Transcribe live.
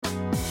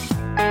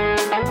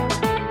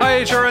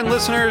HRN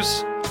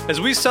listeners.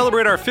 As we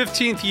celebrate our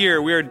 15th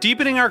year, we are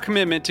deepening our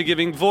commitment to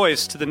giving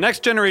voice to the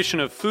next generation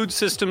of food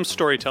systems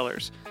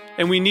storytellers,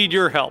 and we need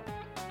your help.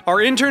 Our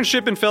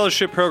internship and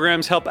fellowship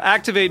programs help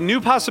activate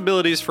new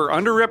possibilities for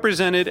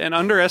underrepresented and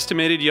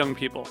underestimated young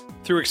people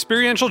through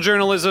experiential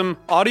journalism,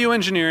 audio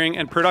engineering,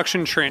 and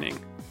production training.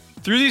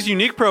 Through these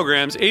unique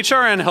programs,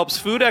 HRN helps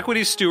food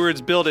equity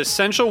stewards build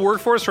essential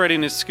workforce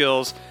readiness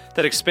skills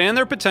that expand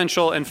their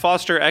potential and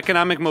foster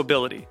economic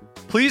mobility.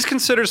 Please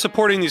consider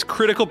supporting these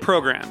critical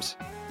programs.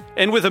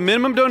 And with a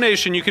minimum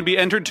donation, you can be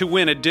entered to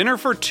win a dinner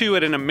for two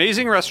at an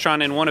amazing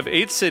restaurant in one of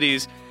 8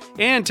 cities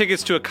and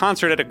tickets to a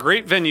concert at a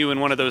great venue in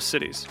one of those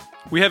cities.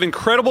 We have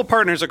incredible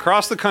partners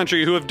across the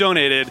country who have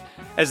donated,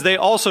 as they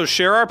also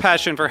share our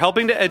passion for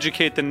helping to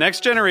educate the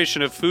next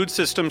generation of food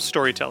systems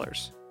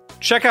storytellers.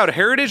 Check out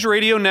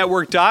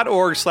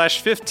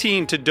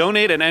heritageradionetwork.org/15 to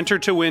donate and enter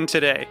to win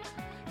today.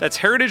 That's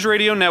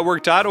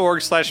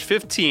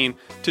heritageradionetwork.org/15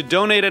 to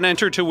donate and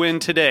enter to win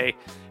today.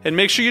 And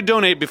make sure you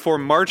donate before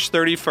March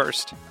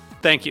 31st.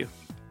 Thank you.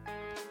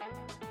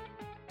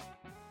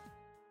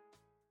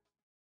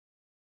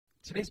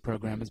 Today's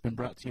program has been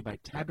brought to you by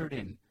Tabard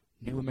Inn,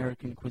 new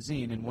American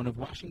cuisine in one of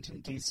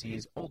Washington,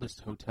 D.C.'s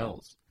oldest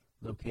hotels,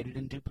 located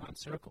in DuPont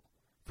Circle.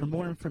 For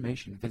more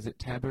information, visit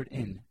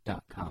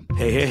tabardinn.com.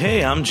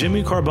 Hey, I'm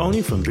Jimmy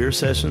Carboni from Beer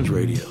Sessions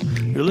Radio.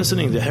 You're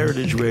listening to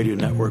Heritage Radio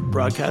Network,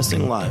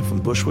 broadcasting live from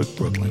Bushwick,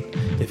 Brooklyn.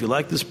 If you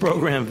like this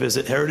program,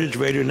 visit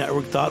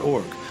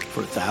heritageradionetwork.org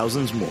for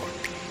thousands more.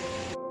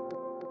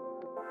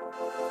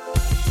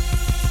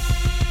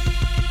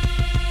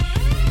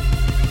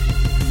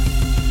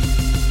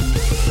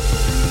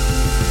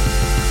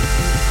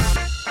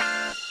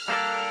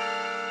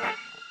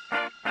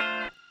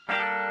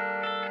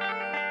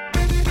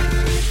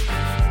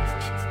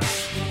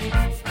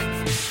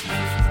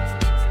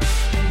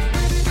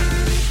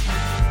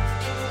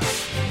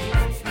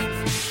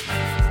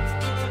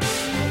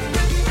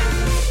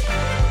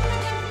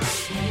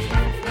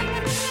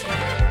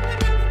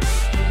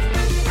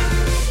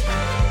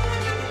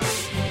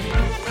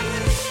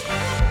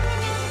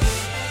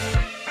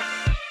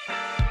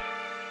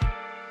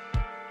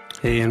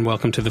 Hey, and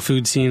welcome to the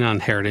Food Scene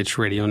on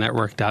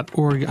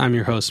heritageradionetwork.org. I'm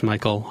your host,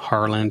 Michael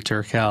Harlan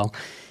Turkel.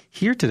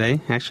 Here today,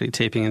 actually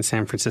taping in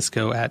San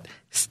Francisco at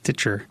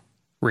Stitcher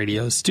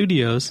Radio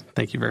Studios.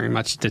 Thank you very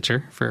much,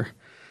 Stitcher, for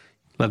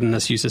letting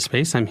us use the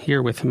space. I'm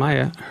here with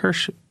Maia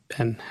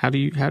Hirschbein. How do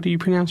you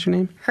pronounce your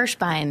name?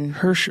 Hirschbein.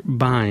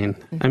 Hirschbein.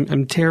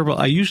 I'm terrible.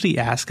 I usually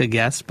ask a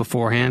guest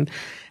beforehand,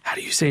 how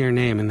do you say your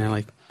name? And they're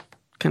like,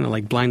 kind of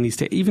like blindly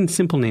say, even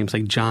simple names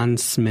like John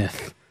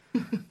Smith.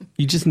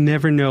 You just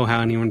never know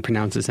how anyone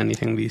pronounces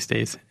anything these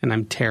days. And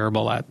I'm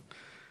terrible at,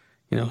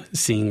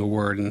 seeing a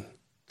word and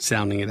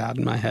sounding it out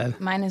in my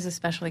head. Mine is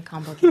especially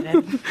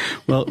complicated.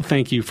 Well,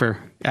 thank you for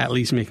at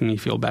least making me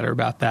feel better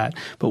about that.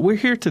 But we're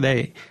here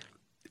today.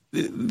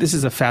 This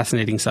is a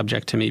fascinating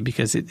subject to me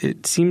because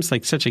it seems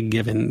like such a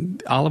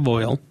given. Olive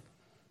oil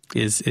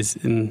is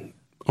in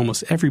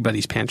almost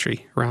everybody's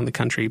pantry around the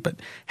country, but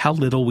how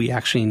little we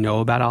actually know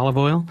about olive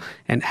oil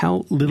and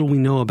how little we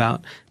know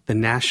about the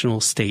national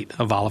state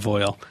of olive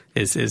oil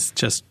is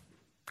just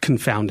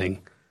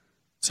confounding.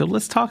 So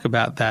let's talk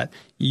about that.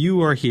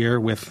 You are here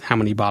with how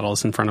many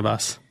bottles in front of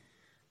us?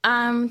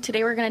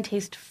 Today we're going to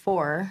taste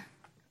 4.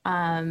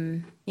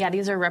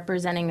 These are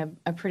representing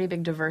a pretty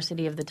big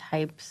diversity of the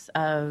types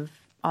of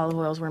olive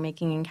oils we're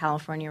making in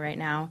California right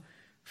now,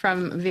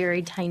 from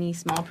very tiny,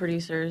 small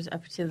producers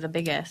up to the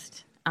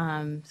biggest.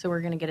 So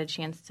we're going to get a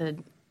chance to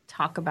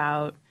talk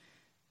about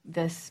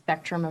the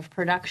spectrum of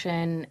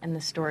production and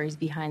the stories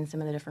behind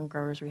some of the different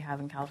growers we have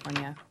in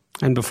California.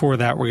 And before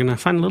that, we're going to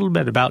find a little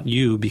bit about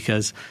you,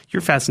 because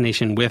your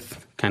fascination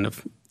with kind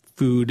of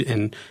food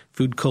and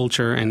food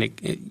culture and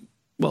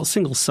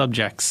single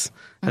subjects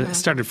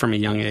started from a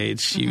young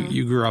age. Mm-hmm.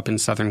 You grew up in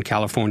Southern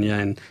California,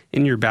 and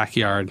in your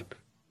backyard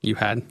you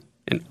had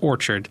an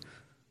orchard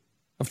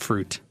of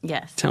fruit.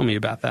 Yes. Tell me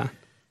about that.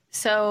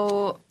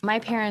 So my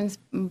parents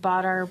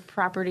bought our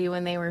property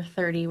when they were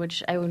 30,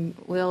 which I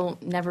will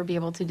never be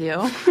able to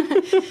do.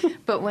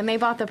 But when they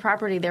bought the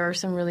property, there were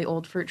some really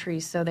old fruit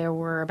trees. So there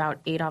were about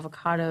 8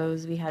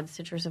 avocados. We had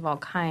citrus of all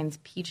kinds,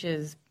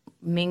 peaches,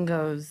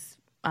 mangoes,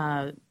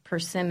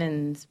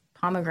 persimmons,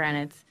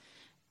 pomegranates.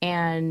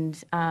 And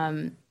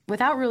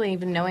without really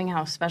even knowing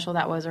how special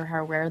that was or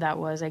how rare that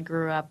was, I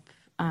grew up,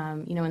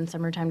 in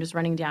summertime just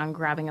running down,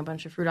 grabbing a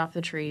bunch of fruit off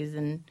the trees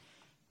and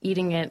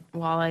eating it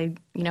while I,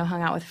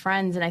 hung out with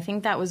friends. And I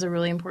think that was a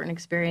really important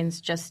experience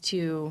just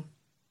to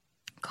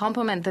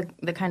complement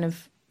the kind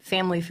of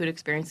family food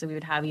experience that we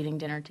would have eating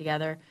dinner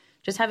together.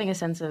 Just having a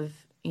sense of,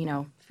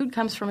 food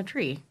comes from a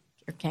tree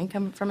or can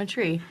come from a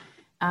tree.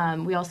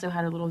 We also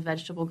had a little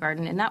vegetable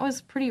garden, and that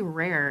was pretty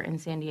rare in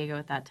San Diego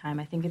at that time.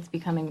 I think it's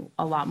becoming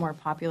a lot more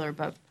popular,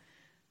 but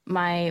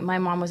my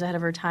mom was ahead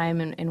of her time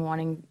in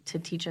wanting to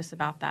teach us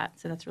about that.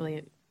 So that's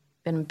really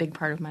been a big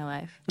part of my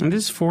life. And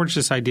this forged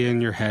this idea in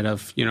your head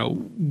of,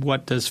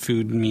 what does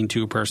food mean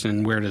to a person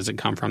and where does it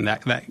come from?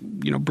 That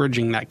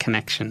bridging that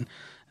connection.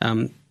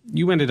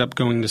 you ended up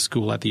going to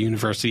school at the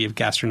University of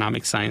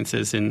Gastronomic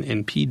Sciences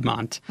in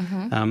Piedmont.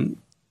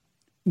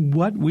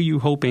 What were you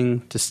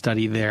hoping to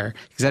study there?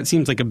 Because that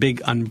seems like a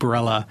big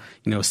umbrella,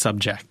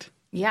 subject.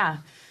 Yeah.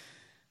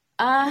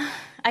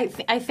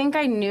 I think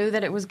I knew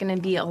that it was going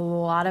to be a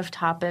lot of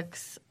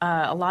topics,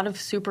 a lot of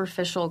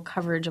superficial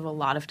coverage of a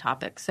lot of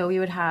topics. So we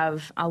would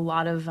have a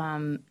lot of,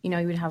 you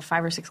would have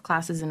 5 or 6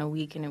 classes in a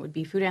week, and it would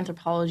be food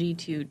anthropology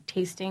to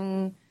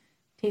tasting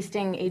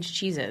aged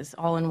cheeses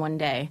all in one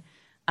day.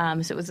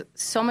 So it was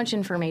so much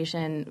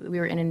information we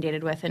were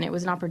inundated with, and it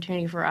was an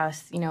opportunity for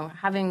us,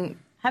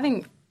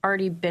 having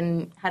already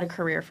had a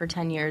career for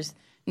 10 years,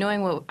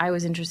 knowing what I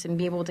was interested in,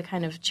 be able to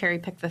kind of cherry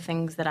pick the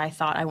things that I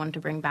thought I wanted to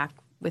bring back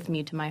with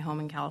me to my home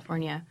in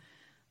California.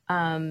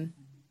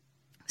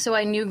 So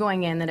I knew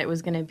going in that it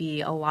was going to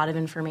be a lot of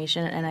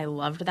information, and I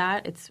loved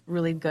that. It's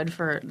really good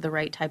for the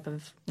right type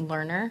of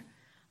learner.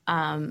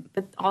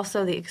 But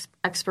also the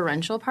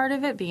experiential part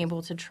of it, being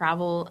able to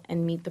travel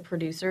and meet the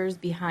producers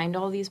behind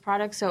all these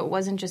products. So it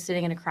wasn't just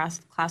sitting in a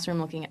classroom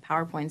looking at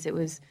PowerPoints. It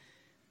was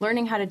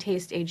learning how to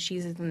taste aged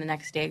cheeses, and the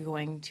next day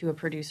going to a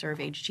producer of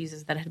aged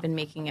cheeses that had been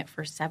making it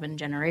for 7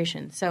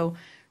 generations. So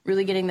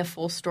really getting the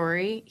full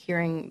story,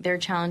 hearing their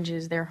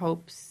challenges, their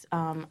hopes,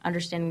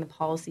 understanding the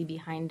policy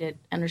behind it,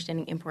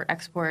 understanding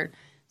import-export.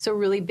 So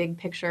really big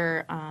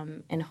picture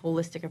and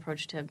holistic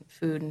approach to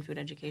food and food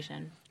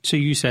education. So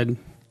you said,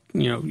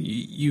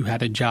 you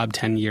had a job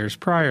 10 years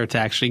prior to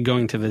actually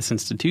going to this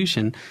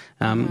institution,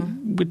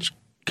 which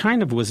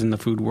kind of was in the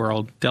food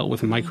world, dealt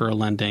with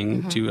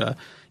micro-lending to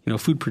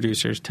food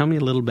producers. Tell me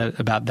a little bit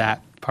about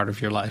that part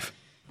of your life.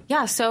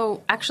 Yeah,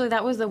 so actually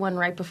that was the one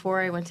right before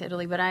I went to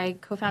Italy, but I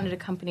co-founded a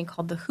company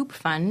called the Hoop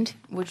Fund,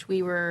 which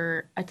we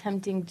were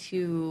attempting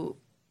to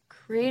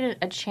create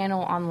a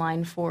channel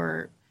online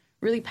for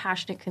really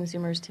passionate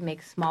consumers to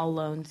make small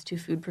loans to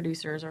food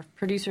producers or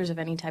producers of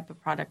any type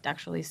of product,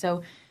 actually.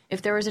 So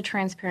if there was a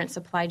transparent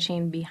supply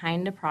chain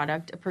behind a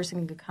product, a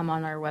person could come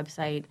on our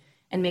website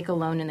and make a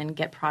loan and then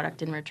get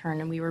product in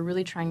return. And we were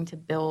really trying to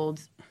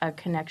build a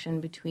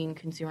connection between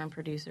consumer and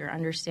producer,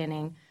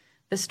 understanding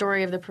the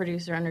story of the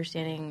producer,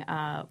 understanding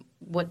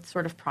what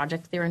sort of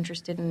projects they were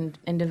interested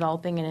in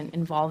developing and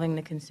involving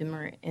the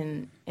consumer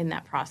in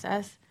that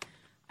process.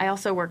 I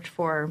also worked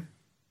for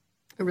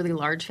a really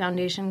large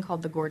foundation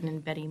called the Gordon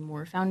and Betty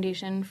Moore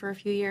Foundation for a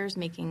few years,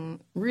 making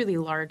really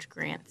large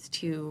grants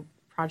to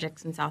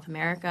projects in South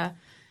America.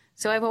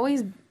 So I've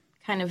always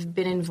kind of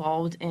been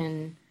involved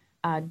in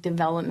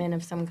development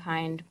of some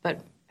kind,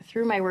 but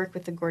through my work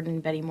with the Gordon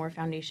and Betty Moore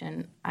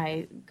Foundation,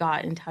 I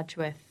got in touch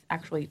with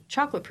actually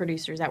chocolate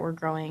producers that were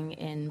growing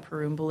in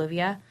Peru and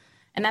Bolivia.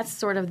 And that's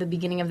sort of the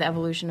beginning of the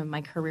evolution of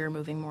my career,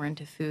 moving more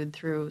into food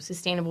through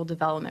sustainable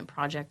development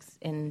projects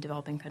in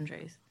developing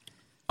countries.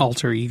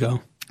 Alter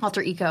Ego,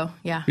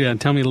 yeah. Yeah,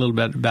 tell me a little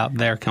bit about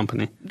their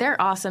company.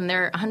 They're awesome.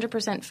 They're a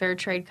 100% fair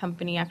trade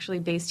company, actually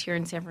based here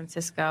in San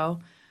Francisco.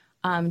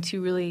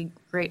 2 really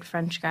great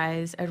French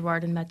guys,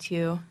 Edouard and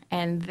Mathieu,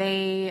 and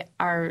they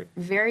are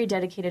very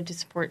dedicated to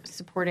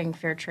supporting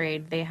fair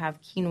trade. They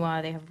have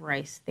quinoa, they have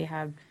rice, they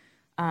have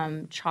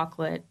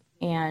chocolate,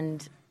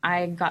 and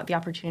I got the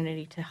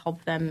opportunity to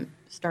help them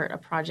start a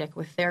project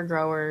with their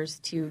growers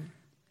to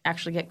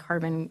actually get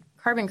carbon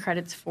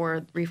credits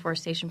for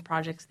reforestation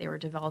projects they were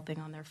developing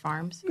on their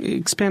farms.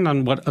 Expand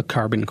on what a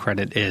carbon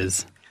credit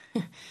is.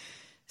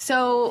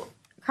 So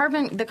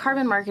the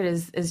carbon market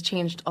is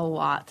changed a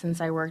lot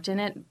since I worked in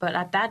it, but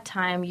at that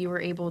time you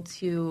were able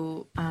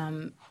to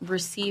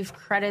receive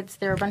credits.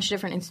 There are a bunch of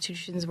different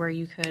institutions where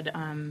you could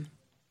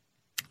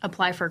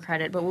apply for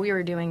credit, but what we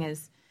were doing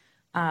is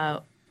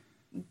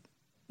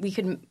we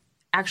could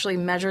actually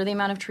measure the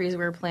amount of trees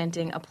we were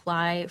planting,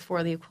 apply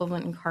for the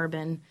equivalent in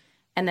carbon,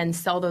 and then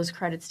sell those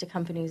credits to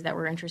companies that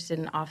were interested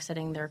in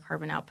offsetting their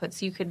carbon output.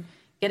 So you could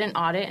get an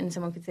audit and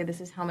someone could say,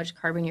 this is how much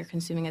carbon you're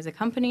consuming as a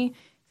company.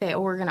 Say,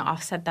 we're going to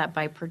offset that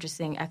by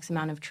purchasing X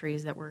amount of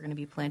trees that we're going to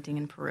be planting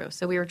in Peru.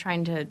 So we were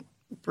trying to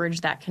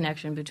bridge that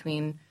connection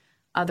between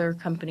other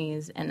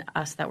companies and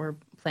us that were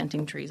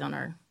planting trees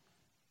on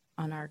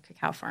our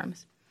cacao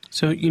farms.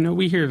 So,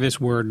 we hear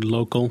this word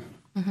local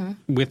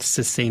with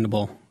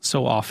sustainable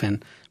so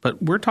often,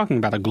 but we're talking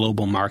about a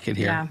global market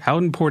here. Yeah. How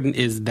important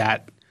is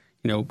that,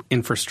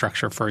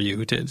 infrastructure for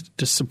you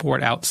to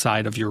support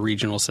outside of your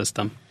regional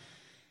system?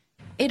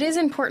 It is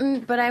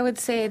important, but I would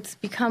say it's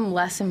become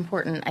less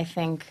important, I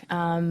think.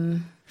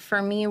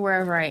 For me,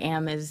 wherever I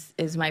am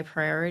is my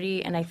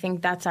priority, and I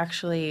think that's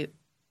actually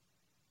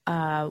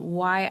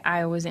why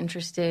I was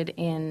interested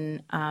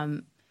in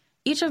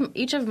each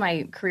of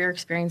my career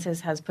experiences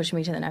has pushed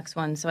me to the next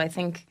one. So I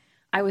think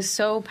I was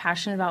so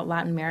passionate about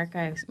Latin America.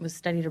 I was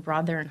studied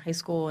abroad there in high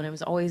school, and it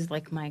was always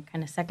like my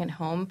kind of second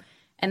home.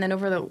 And then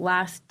over the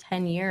last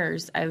 10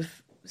 years,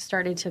 I've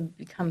started to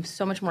become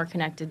so much more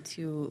connected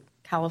to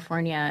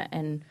California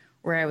and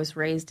where I was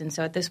raised. And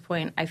so at this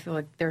point, I feel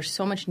like there's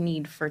so much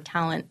need for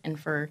talent and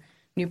for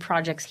new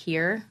projects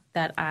here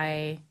that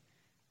I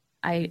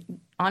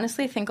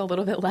honestly think a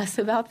little bit less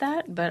about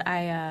that. But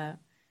I'm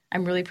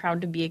really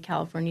proud to be a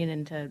Californian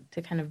and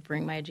to kind of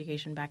bring my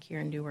education back here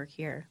and do work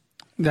here.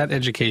 that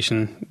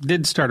education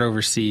did start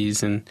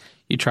overseas, and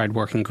you tried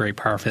working grape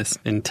harvest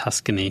in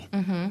Tuscany.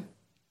 Mm-hmm.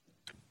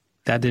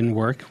 That didn't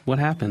work. What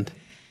happened?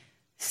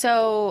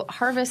 So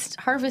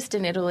harvest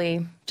in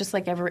Italy, just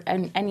like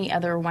any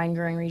other wine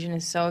growing region,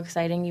 is so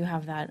exciting. You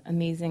have that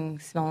amazing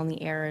smell in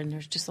the air, and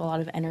there's just a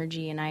lot of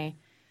energy. And I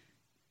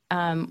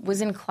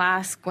was in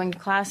class, going to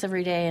class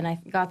every day, and I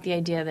got the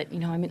idea that,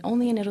 I'm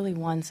only in Italy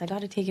once. I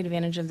got to take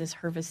advantage of this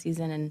harvest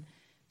season and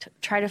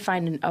try to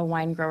find a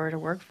wine grower to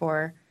work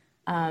for.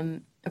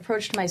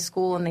 Approached my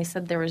school, and they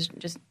said there was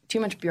just too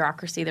much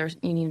bureaucracy.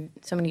 You need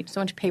so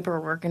much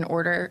paperwork in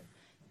order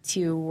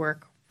to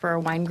work for a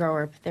wine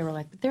grower. But they were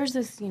like, but there's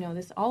this,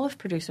 this olive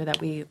producer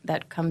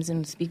that comes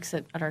and speaks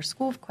at our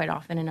school quite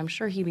often, and I'm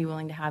sure he'd be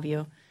willing to have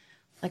you.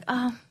 Like,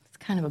 it's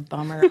kind of a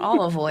bummer.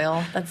 Olive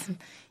oil.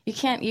 You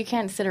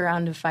can't sit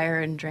around a fire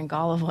and drink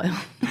olive oil.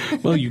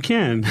 Well, you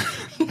can.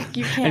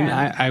 You can. And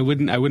I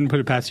wouldn't put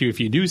it past you if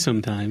you do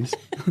sometimes.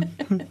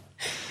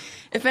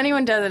 If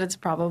anyone does it, it's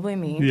probably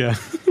me. Yeah.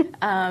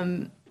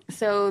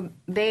 So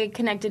they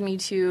connected me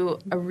to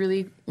a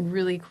really,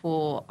 really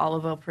cool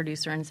olive oil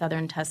producer in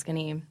southern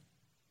Tuscany,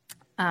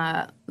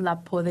 La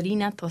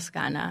Poderina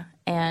Toscana,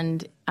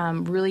 and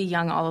really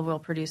young olive oil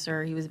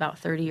producer. He was about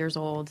 30 years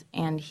old,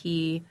 and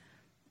he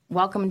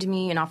welcomed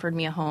me and offered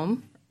me a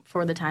home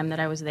for the time that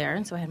I was there.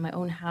 And so I had my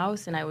own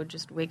house, and I would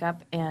just wake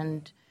up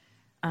and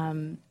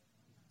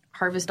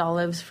harvest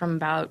olives from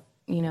about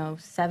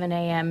 7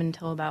 a.m.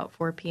 until about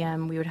 4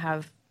 p.m. We would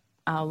have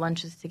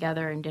lunches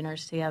together and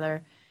dinners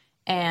together.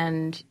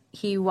 And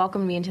he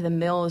welcomed me into the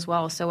mill as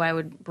well. So I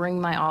would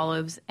bring my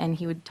olives, and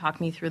he would talk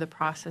me through the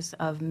process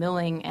of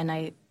milling. And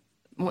I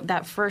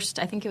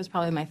think it was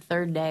probably my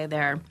third day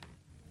there,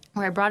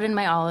 where I brought in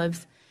my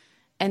olives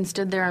and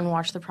stood there and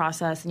watched the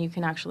process. And you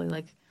can actually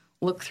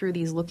look through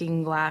these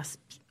looking glass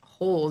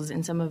holes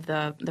in some of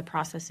the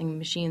processing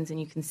machines, and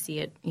you can see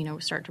it,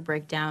 start to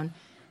break down.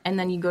 And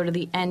then you go to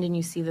the end and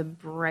you see the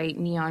bright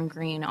neon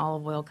green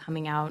olive oil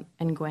coming out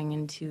and going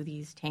into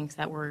these tanks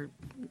that were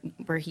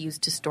where he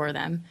used to store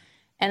them.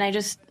 And I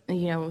just,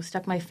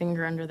 stuck my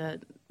finger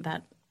under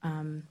that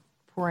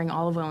pouring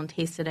olive oil and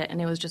tasted it.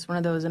 And it was just one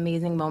of those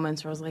amazing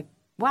moments where I was like,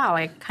 wow,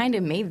 I kind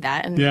of made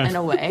that in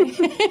a way.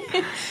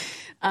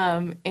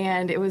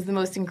 And it was the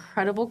most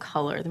incredible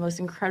color, the most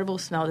incredible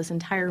smell. This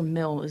entire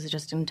mill was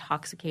just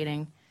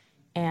intoxicating.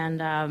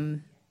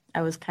 And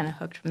I was kind of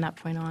hooked from that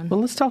point on. Well,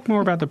 let's talk more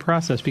about the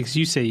process, because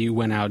you say you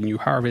went out and you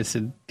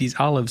harvested these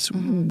olives.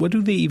 Mm-hmm. What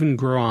do they even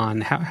grow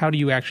on? How do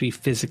you actually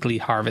physically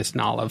harvest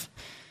an olive?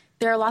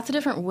 There are lots of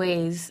different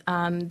ways.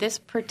 This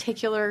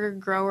particular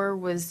grower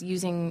was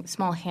using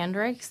small hand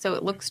rakes, so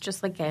it looks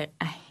just like a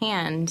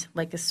hand,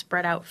 like a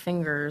spread out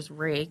fingers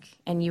rake,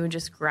 and you would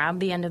just grab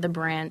the end of the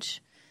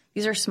branch.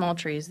 These are small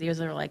trees.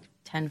 These are like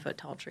 10-foot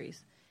tall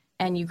trees.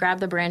 And you grab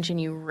the branch and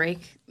you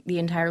rake the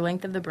entire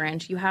length of the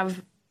branch. You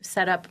have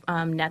set up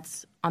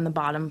nets on the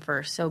bottom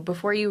first. So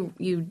before you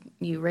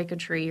rake a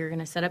tree, you're going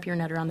to set up your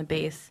net around the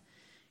base.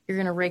 You're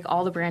going to rake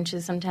all the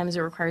branches. Sometimes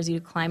it requires you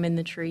to climb in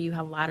the tree. You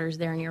have ladders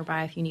there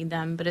nearby if you need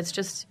them. But it's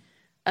just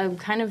a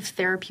kind of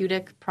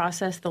therapeutic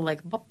process, the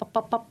bop, bop,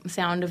 bop, bop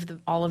sound of the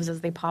olives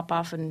as they pop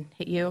off and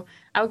hit you.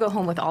 I would go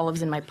home with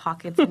olives in my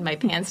pockets and my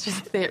pants.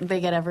 Just they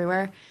get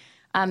everywhere.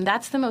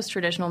 That's the most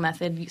traditional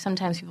method.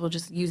 Sometimes people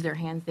just use their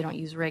hands. They don't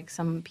use rakes.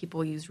 Some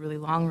people use really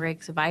long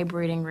rakes,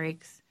 vibrating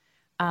rakes.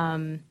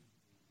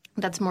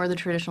 That's more the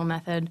traditional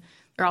method.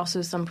 There are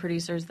also some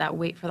producers that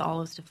wait for the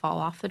olives to fall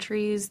off the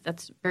trees.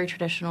 That's very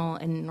traditional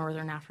in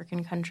northern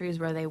African countries,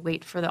 where they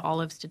wait for the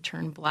olives to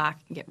turn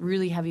black and get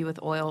really heavy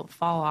with oil,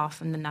 fall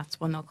off, and then that's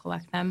when they'll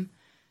collect them.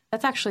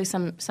 That's actually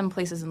some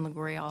places in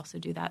Liguria also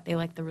do that. They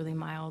like the really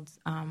mild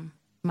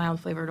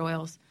flavored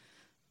oils.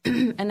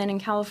 And then in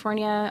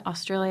California,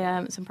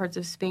 Australia, some parts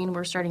of Spain,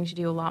 we're starting to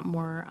do a lot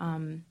more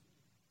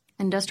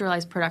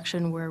industrialized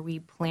production, where we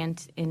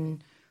plant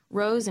in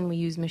rows and we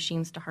use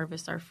machines to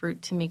harvest our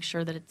fruit to make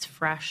sure that it's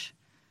fresh,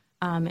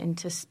 and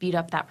to speed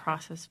up that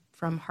process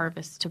from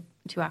harvest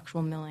to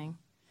actual milling,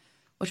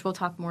 which we'll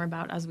talk more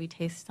about as we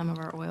taste some of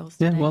our oils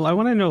today. Yeah, well, I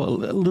want to know a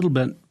little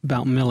bit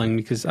about milling,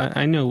 because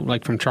I know,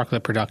 from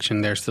chocolate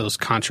production, there's those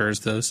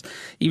conchers,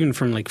 even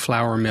from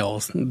flour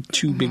mills,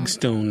 two big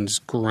stones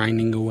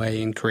grinding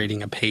away and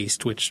creating a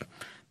paste, which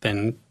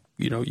then,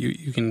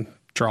 you can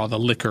draw the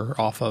liquor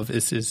off of.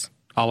 Is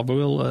olive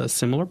oil a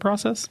similar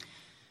process?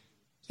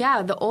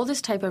 Yeah, the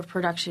oldest type of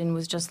production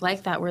was just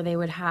like that, where they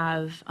would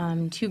have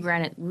two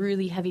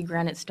really heavy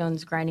granite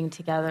stones grinding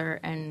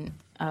together, and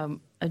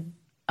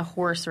a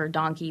horse or a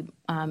donkey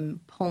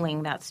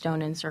pulling that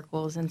stone in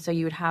circles. And so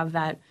you would have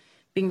that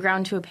being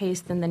ground to a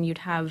paste, and then you'd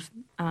have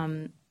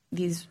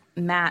these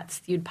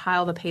mats. You'd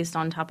pile the paste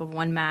on top of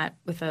one mat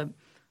with a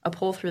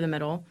pole through the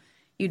middle.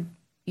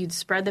 You'd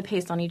spread the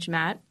paste on each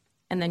mat,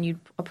 and then you'd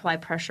apply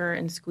pressure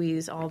and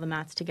squeeze all the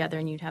mats together,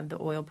 and you'd have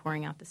the oil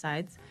pouring out the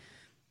sides.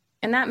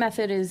 And that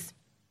method is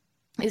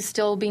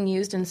still being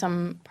used in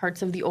some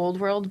parts of the old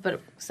world, but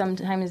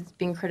sometimes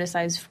being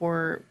criticized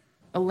for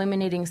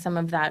eliminating some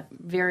of that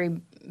very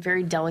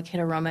very delicate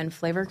aroma and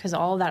flavor because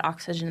all of that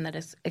oxygen that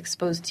is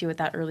exposed to at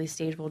that early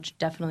stage will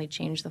definitely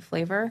change the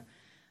flavor.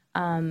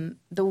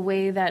 The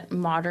way that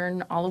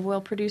modern olive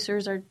oil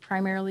producers are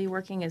primarily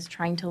working is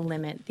trying to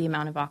limit the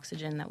amount of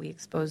oxygen that we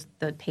expose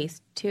the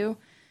paste to.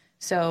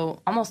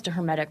 So almost a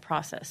hermetic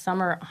process.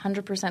 Some are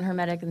 100%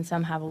 hermetic and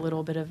some have a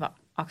little bit of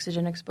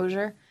oxygen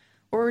exposure.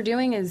 What we're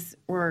doing is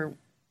we're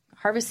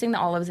harvesting the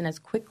olives in as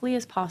quickly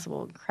as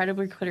possible,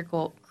 incredibly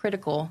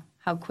critical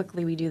how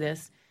quickly we do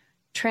this,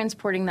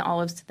 transporting the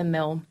olives to the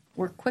mill.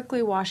 We're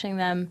quickly washing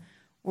them.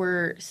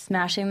 We're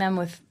smashing them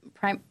with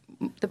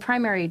the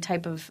primary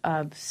type of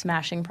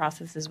smashing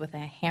process is with a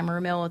hammer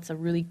mill. It's a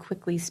really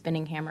quickly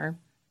spinning hammer.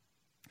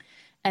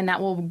 And that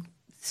will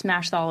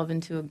smash the olive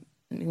into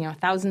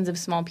thousands of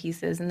small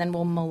pieces, and then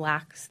we'll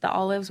melax the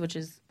olives, which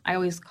is, I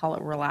always call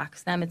it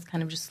relax them. It's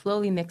kind of just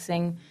slowly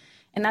mixing.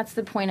 And that's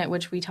the point at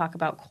which we talk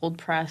about cold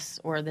press,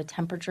 or the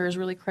temperature is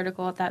really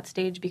critical at that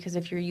stage, because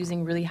if you're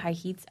using really high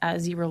heats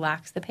as you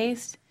relax the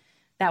paste,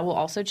 that will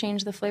also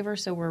change the flavor.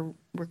 So we're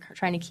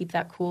trying to keep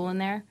that cool in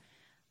there.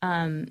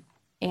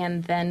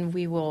 And then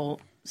we will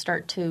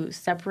start to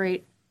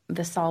separate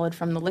the solid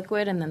from the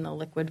liquid, and then the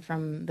liquid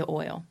from the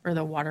oil, or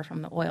the water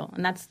from the oil.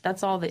 And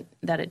that's all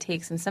that it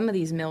takes. And some of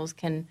these mills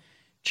can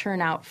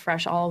churn out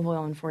fresh olive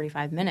oil in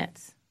 45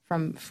 minutes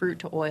from fruit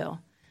to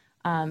oil.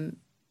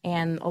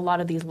 And a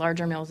lot of these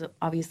larger mills, it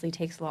obviously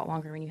takes a lot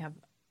longer when you have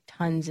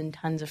tons and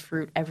tons of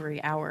fruit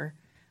every hour.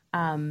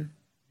 But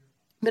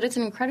it's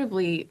an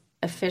incredibly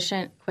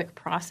efficient, quick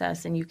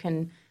process, and you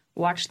can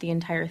watch the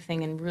entire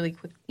thing and really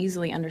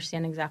easily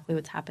understand exactly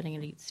what's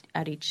happening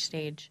at each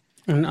stage.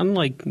 And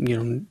unlike,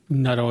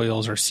 nut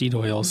oils or seed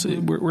oils,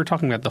 we're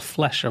talking about the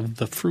flesh of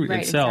the fruit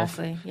itself.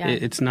 Exactly. Yeah.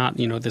 It's not,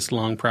 this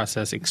long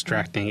process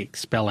extracting,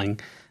 expelling.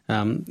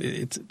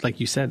 It's like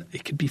you said,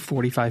 it could be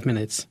 45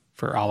 minutes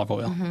for olive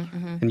oil.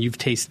 And you've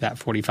tasted that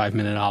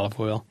 45-minute olive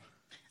oil.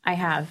 I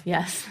have,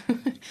 yes.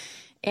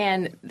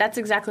 And that's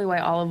exactly why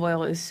olive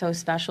oil is so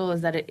special,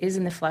 is that it is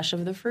in the flesh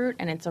of the fruit,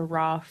 and it's a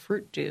raw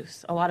fruit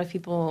juice. A lot of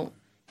people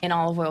in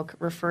olive oil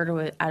refer to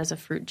it as a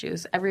fruit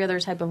juice. Every other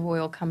type of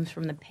oil comes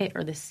from the pit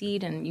or the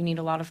seed, and you need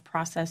a lot of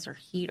process or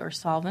heat or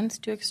solvents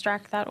to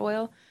extract that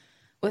oil.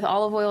 With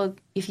olive oil,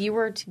 if you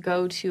were to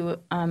go to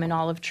an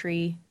olive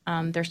tree,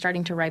 they're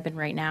starting to ripen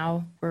right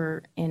now.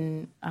 We're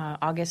in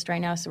August right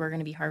now, so we're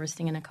going to be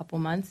harvesting in a couple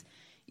months.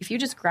 If you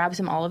just grab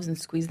some olives and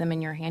squeeze them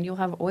in your hand, you'll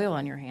have oil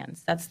on your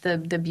hands. That's the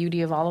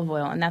beauty of olive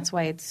oil, and that's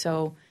why it's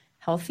so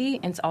healthy,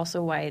 and it's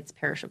also why it's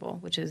perishable,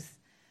 which is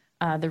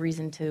the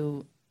reason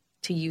to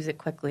use it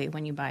quickly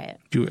when you buy it.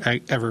 Do you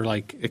ever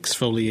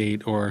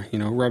exfoliate or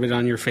rub it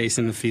on your face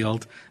in the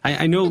field?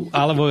 I know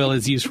olive oil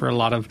is used for a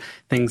lot of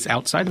things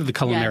outside of the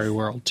culinary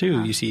world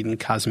too. You see it in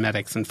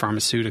cosmetics and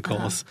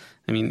pharmaceuticals.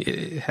 I mean,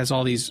 it has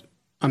all these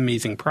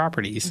amazing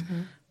properties.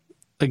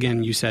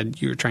 Again, you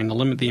said you're trying to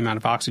limit the amount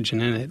of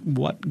oxygen in it.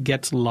 What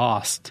gets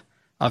lost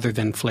other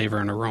than flavor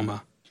and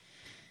aroma?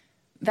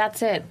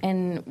 That's it.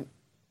 And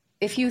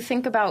if you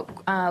think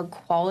about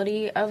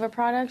quality of a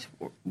product,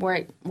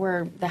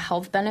 where the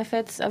health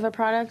benefits of a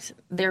product,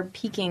 they're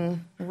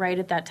peaking right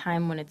at that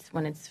time when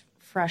it's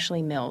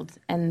freshly milled,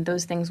 and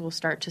those things will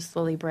start to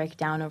slowly break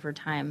down over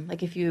time. I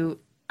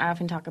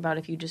often talk about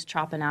if you just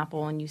chop an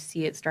apple and you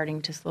see it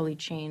starting to slowly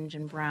change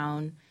and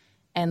brown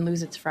and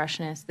lose its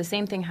freshness. The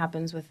same thing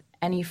happens with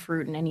any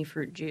fruit and any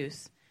fruit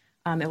juice.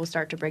 It will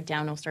start to break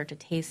down. It will start to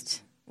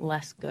taste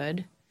less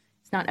good.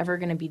 It's not ever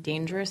going to be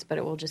dangerous, but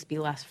it will just be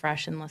less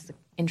fresh and less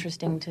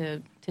interesting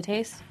to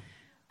taste.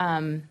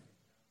 But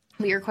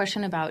your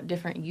question about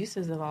different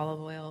uses of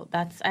olive oil,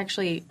 that's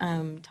actually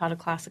taught a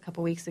class a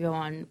couple weeks ago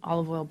on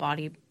olive oil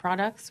body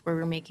products, where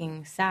we're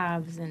making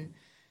salves and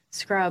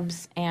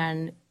scrubs.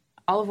 And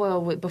olive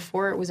oil,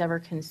 before it was ever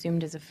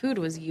consumed as a food,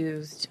 was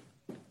used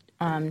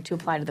to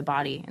apply to the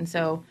body. And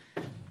so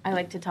I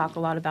like to talk a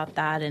lot about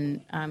that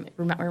and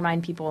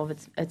remind people of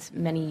its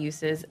many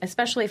uses,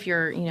 especially if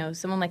you're,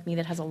 someone like me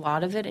that has a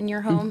lot of it in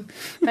your home,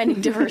 finding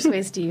diverse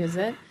ways to use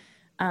it.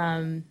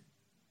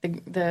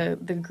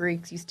 The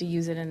Greeks used to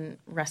use it in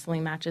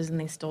wrestling matches, and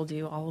they still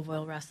do olive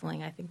oil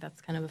wrestling. I think that's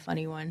kind of a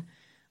funny one.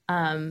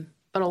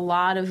 But a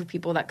lot of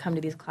people that come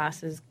to these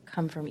classes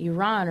come from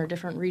Iran or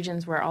different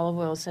regions where olive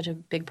oil is such a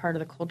big part of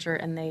the culture,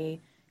 and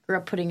they grew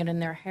up putting it in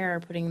their hair,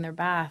 putting it in their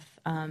bath.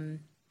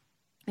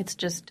 It's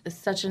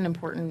such an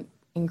important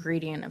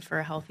ingredient for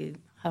a healthy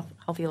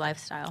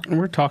lifestyle. And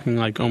we're talking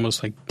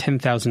almost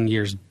 10,000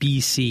 years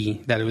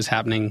BC that it was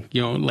happening,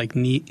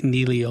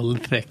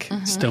 Neolithic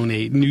Stone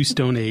Age, New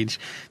Stone Age,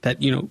 that,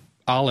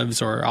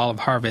 olives or olive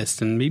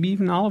harvest and maybe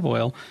even olive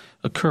oil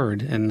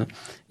occurred. And,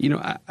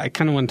 I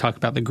kind of want to talk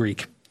about the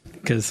Greek,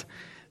 because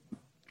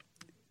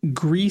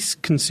Greece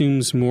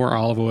consumes more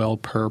olive oil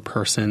per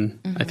person.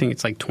 I think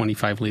it's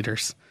 25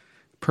 liters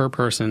per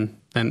person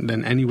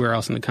than anywhere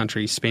else in the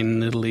country. Spain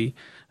and Italy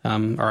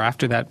are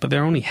after that, but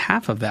they're only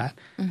half of that.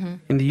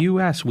 In the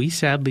U.S., we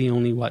sadly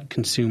only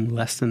consume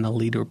less than a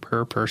liter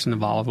per person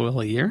of olive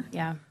oil a year.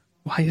 Yeah.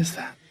 Why is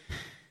that?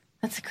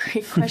 That's a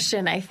great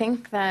question. I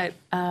think that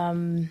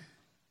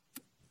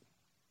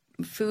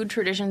food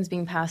traditions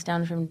being passed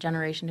down from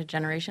generation to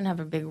generation have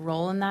a big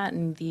role in that.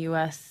 In the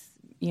U.S.,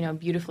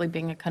 beautifully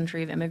being a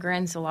country of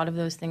immigrants, a lot of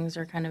those things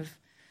are kind of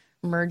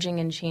merging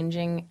and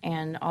changing,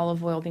 and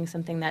olive oil being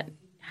something that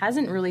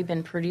hasn't really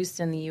been produced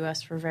in the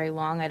U.S. for very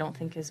long, I don't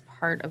think is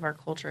part of our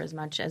culture as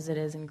much as it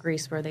is in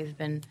Greece, where they've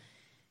been,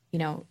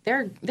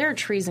 there are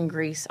trees in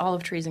Greece,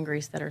 olive trees in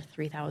Greece that are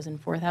 3,000,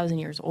 4,000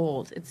 years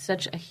old. It's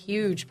such a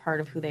huge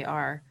part of who they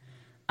are.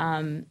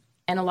 And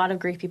a lot of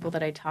Greek people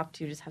that I talk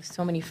to just have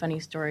so many funny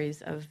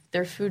stories of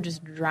their food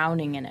just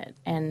drowning in it.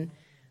 And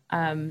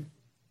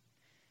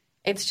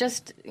it's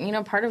just,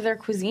 part of their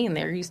cuisine.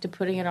 They're used to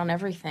putting it on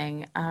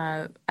everything.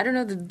 I don't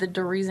know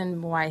the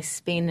reason why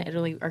Spain and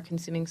Italy are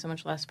consuming so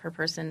much less per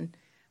person,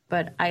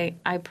 but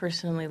I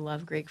personally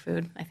love Greek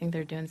food. I think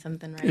they're doing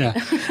something right. Yeah.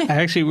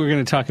 Actually, we're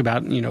going to talk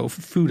about,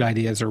 food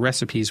ideas or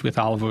recipes with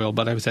olive oil,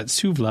 but I was at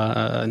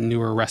Suvla, a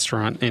newer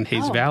restaurant in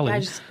Hayes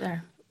Valley.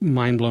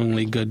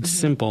 Mind-blowingly good,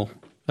 simple,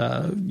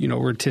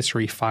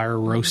 rotisserie,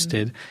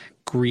 fire-roasted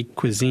Greek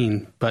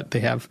cuisine, but they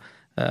have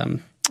a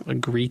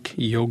Greek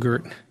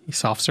yogurt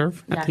soft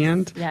serve at the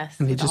end. Yes,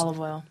 and they with olive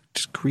oil.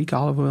 Just Greek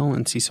olive oil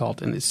and sea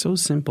salt. And it's so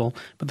simple,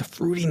 but the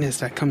fruitiness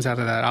that comes out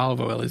of that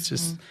olive oil is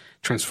just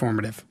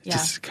transformative. It's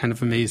just kind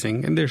of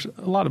amazing. And there's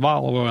a lot of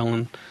olive oil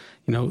and,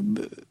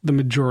 the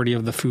majority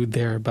of the food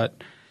there,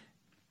 but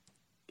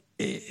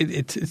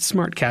it's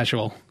smart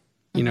casual.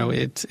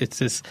 It's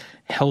this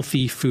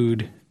healthy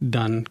food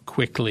done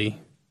quickly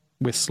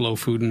with slow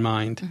food in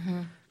mind.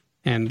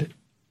 And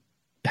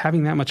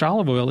having that much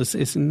olive oil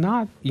is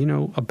not,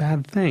 a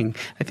bad thing.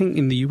 I think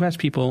in the U.S.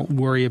 people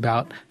worry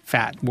about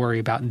fat, worry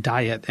about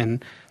diet.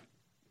 And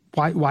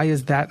why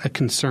is that a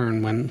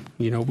concern when,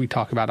 we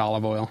talk about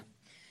olive oil?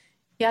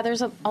 Yeah,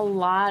 there's a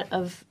lot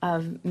of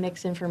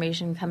mixed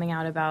information coming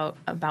out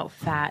about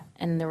fat.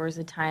 And there was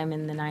a time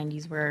in the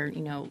 90s where,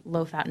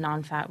 low-fat,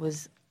 non-fat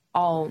was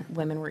all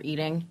women were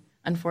eating,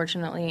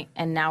 unfortunately.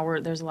 And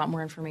now there's a lot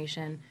more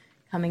information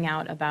coming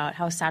out about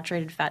how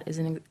saturated fat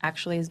isn't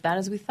actually as bad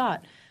as we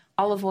thought.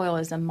 Olive oil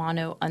is a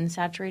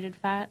monounsaturated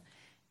fat,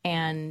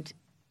 and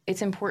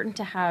it's important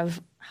to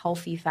have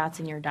healthy fats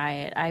in your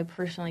diet. I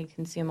personally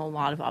consume a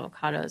lot of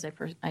avocados.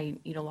 I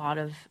eat a lot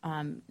of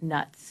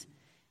nuts.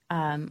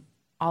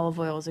 Olive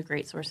oil is a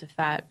great source of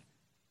fat.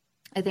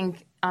 I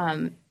think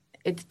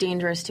it's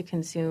dangerous to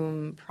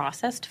consume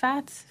processed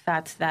fats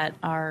that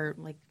are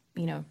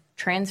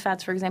trans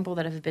fats, for example,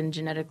 that have been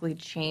genetically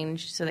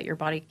changed so that your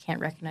body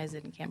can't recognize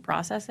it and can't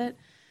process it.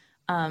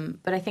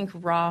 But I think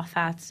raw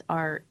fats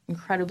are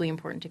incredibly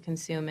important to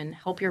consume and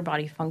help your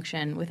body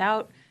function.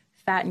 Without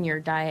fat in your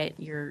diet,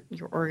 your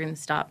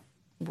organs stop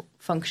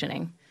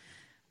functioning.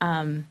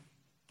 So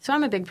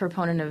I'm a big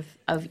proponent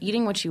of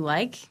eating what you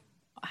like,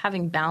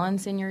 having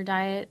balance in your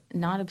diet,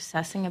 not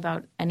obsessing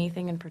about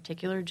anything in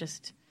particular,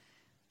 just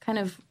kind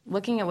of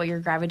looking at what you're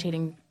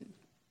gravitating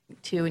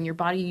to, and your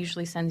body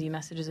usually sends you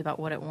messages about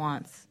what it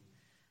wants.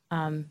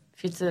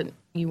 If it's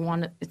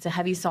a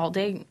heavy salt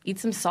day, eat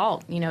some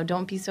salt.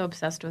 Don't be so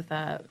obsessed with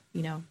trying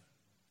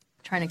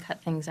to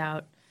cut things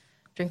out.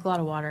 Drink a lot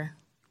of water.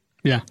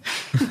 Yeah.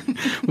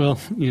 Well,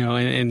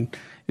 and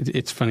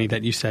it's funny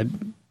that you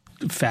said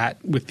fat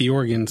with the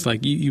organs.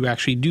 Like you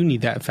actually do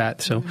need that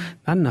fat. So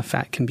not enough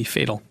fat can be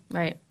fatal.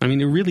 Right. I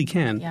mean, it really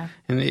can. Yeah.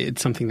 And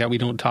it's something that we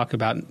don't talk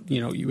about.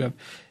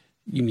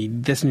 You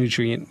need this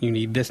nutrient,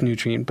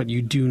 but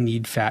you do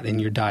need fat in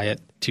your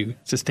diet to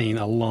sustain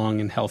a long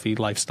and healthy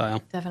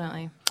lifestyle.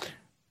 Definitely.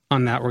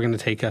 On that, we're going to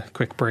take a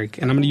quick break.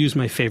 And I'm going to use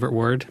my favorite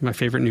word, my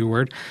favorite new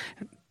word,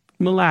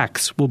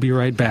 Relax. We'll be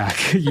right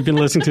back. You've been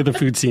listening to The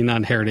Food Scene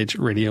on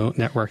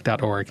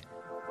heritageradionetwork.org.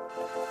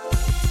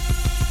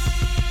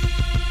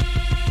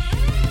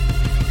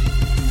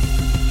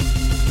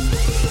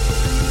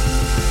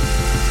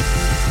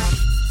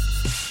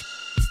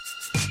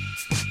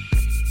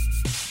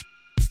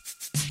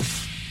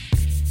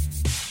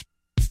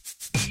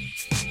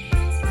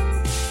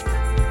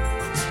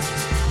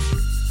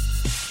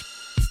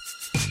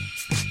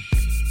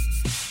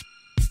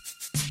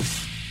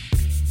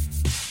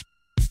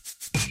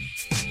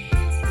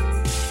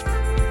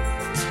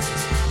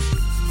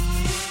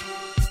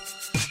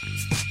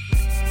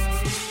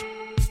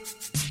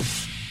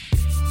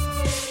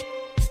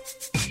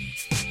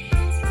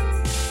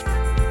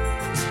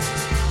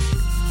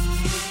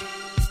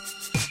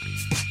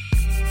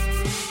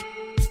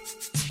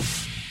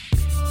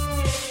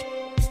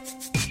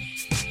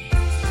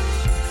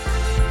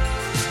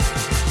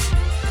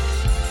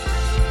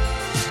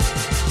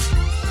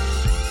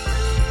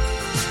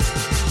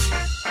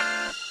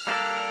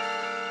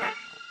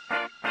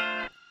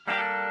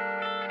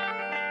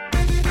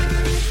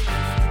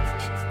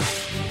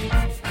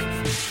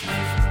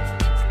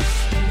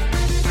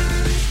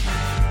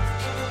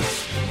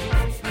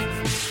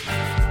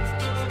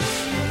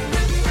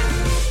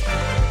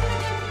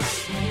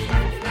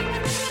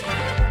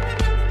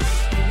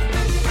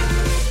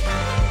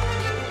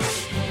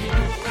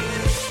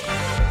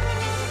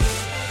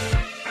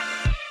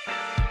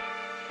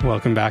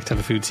 Welcome back to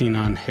the Food Scene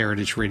on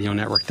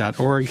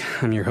heritageradionetwork.org.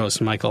 I'm your host,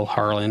 Michael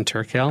Harlan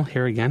Turkel,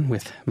 here again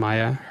with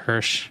Maia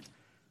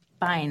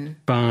Hirschbein.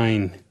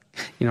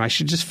 I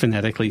should just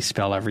phonetically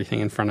spell everything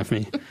in front of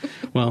me.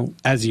 Well,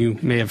 as you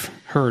may have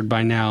heard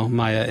by now,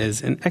 Maia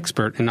is an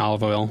expert in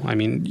olive oil. I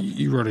mean,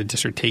 you wrote a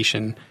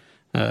dissertation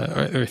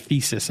or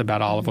thesis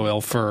about olive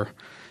oil for,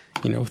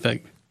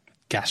 the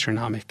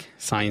Gastronomic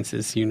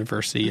Sciences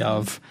University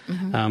of.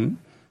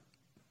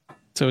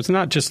 So it's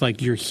not just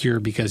like you're here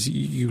because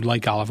you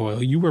like olive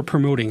oil. You were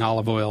promoting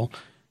olive oil,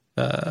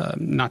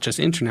 not just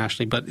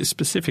internationally, but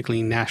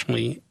specifically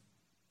nationally,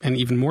 and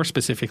even more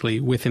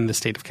specifically within the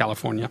state of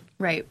California.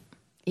 Right.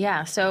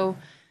 Yeah. So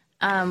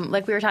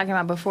like we were talking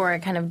about before, I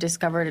kind of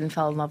discovered and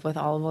fell in love with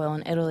olive oil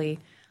in Italy.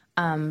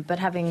 But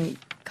having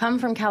come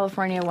from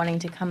California, wanting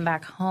to come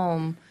back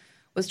home,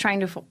 was trying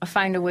to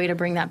find a way to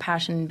bring that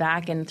passion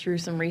back. And through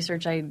some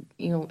research, I,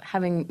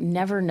 having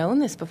never known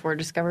this before,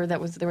 discovered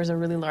that there was a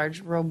really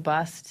large,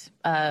 robust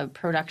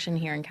production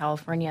here in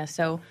California.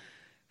 So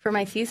for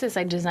my thesis,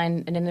 I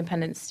designed an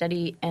independent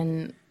study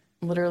and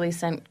literally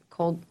sent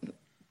cold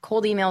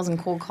emails and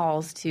cold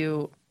calls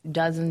to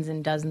dozens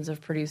and dozens of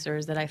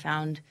producers that I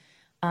found,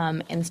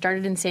 and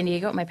started in San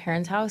Diego at my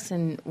parents' house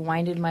and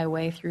winded my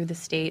way through the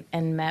state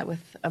and met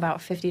with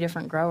about 50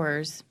 different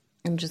growers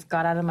and just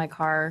got out of my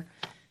car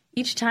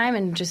each time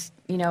and just,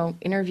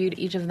 interviewed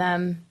each of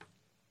them,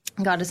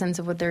 got a sense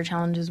of what their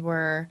challenges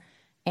were,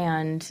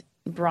 and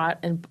brought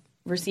and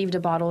received a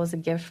bottle as a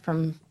gift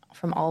from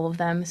all of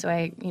them. So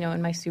I,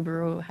 in my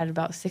Subaru had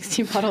about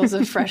 60 bottles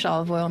of fresh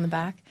olive oil in the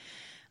back.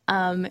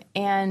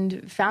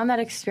 And found that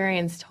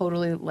experience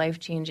totally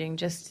life-changing,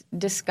 just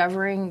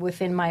discovering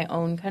within my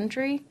own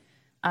country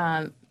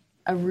a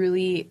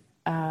really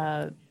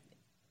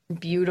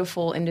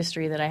beautiful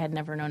industry that I had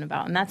never known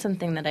about. And that's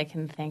something that I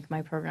can thank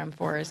my program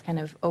for, is kind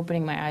of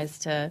opening my eyes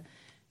to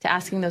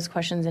asking those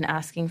questions and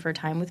asking for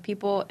time with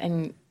people.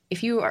 And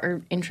if you are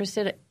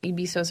interested, you'd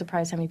be so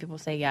surprised how many people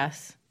say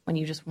yes when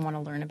you just want to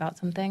learn about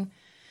something.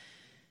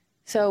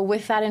 So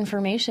with that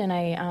information,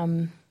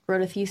 I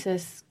wrote a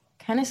thesis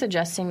kind of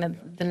suggesting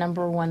that the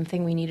number one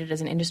thing we needed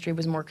as an industry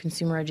was more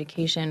consumer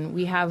education.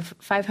 We have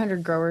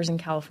 500 growers in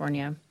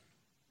California, and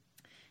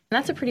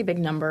that's a pretty big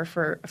number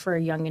for a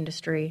young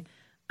industry.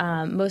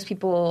 Most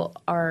people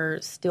are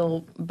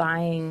still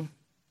buying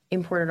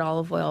imported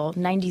olive oil.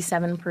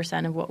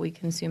 97% of what we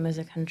consume as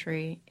a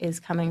country is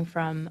coming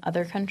from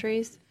other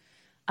countries,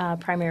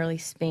 primarily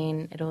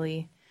Spain,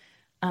 Italy.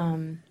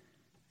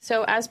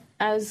 So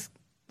as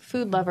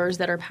food lovers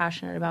that are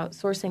passionate about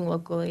sourcing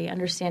locally,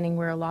 understanding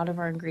where a lot of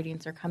our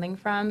ingredients are coming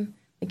from,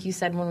 like you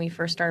said when we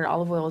first started,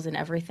 olive oil is in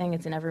everything.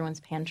 It's in everyone's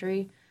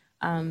pantry.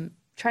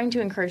 Trying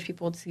to encourage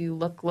people to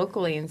look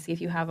locally and see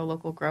if you have a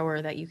local grower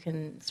that you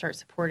can start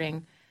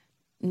supporting,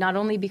 not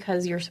only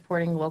because you're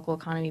supporting the local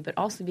economy, but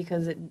also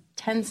because it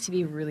tends to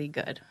be really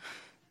good.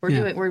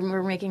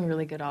 We're making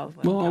really good olive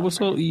oil.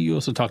 Well, you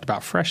also talked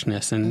about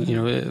freshness, and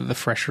the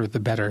fresher the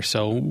better.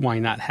 So why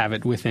not have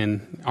it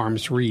within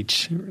arm's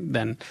reach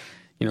than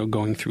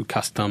going through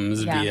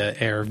customs via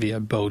air, via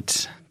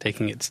boat,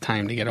 taking its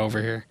time to get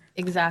over here?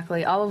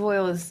 Exactly. Olive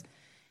oil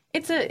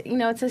it's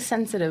a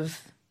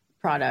sensitive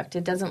product.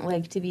 It doesn't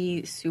like to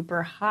be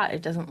super hot.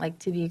 It doesn't like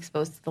to be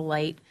exposed to the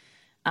light.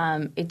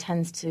 It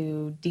tends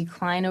to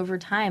decline over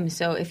time.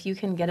 So if you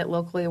can get it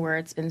locally where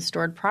it's been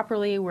stored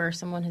properly, where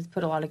someone has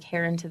put a lot of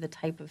care into the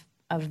type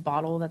of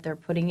bottle that they're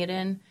putting it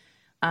in,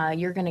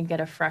 you're going to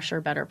get a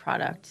fresher, better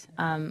product.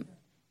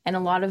 And a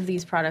lot of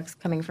these products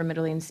coming from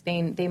Italy and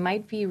Spain, they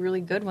might be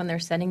really good when they're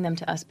sending them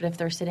to us, but if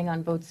they're sitting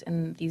on boats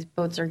and these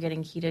boats are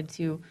getting heated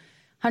to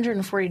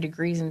 140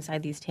 degrees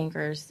inside these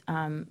tankers,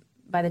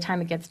 by the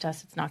time it gets to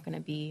us, it's not going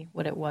to be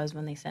what it was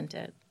when they sent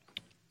it.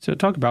 So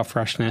talk about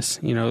freshness.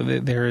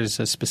 There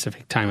is a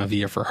specific time of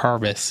year for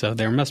harvest, so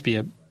there must be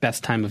a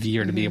best time of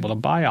year to be able to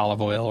buy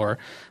olive oil, or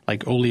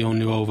like olio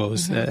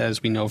nuovos,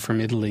 as we know from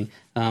Italy.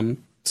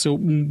 So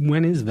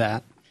when is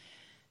that?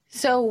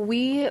 So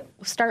we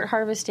start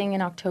harvesting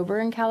in October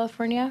in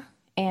California,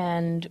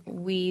 and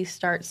we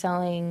start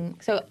selling.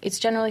 So it's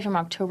generally from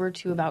October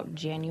to about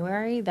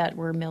January that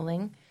we're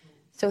milling.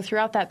 So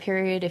throughout that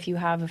period, if you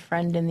have a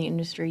friend in the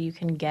industry, you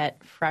can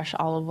get fresh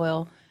olive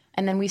oil.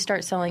 And then we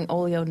start selling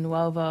olio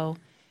nuovo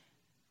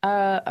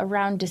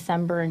around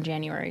December and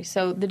January.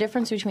 So the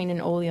difference between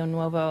an olio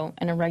nuovo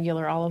and a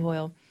regular olive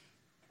oil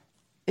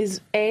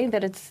is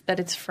that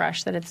it's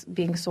fresh, that it's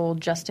being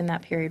sold just in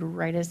that period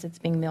right as it's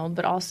being milled,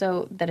 but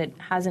also that it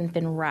hasn't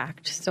been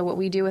racked. So what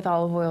we do with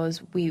olive oil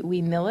is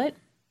we mill it,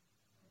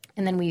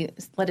 and then we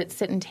let it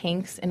sit in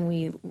tanks, and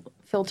we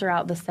filter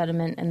out the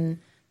sediment and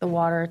the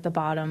water at the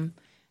bottom.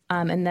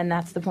 And then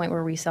that's the point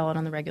where we sell it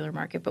on the regular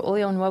market. But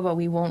olio nuovo,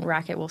 we won't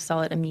rack it. We'll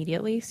sell it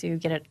immediately, so you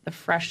get it the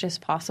freshest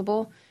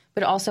possible.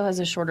 But it also has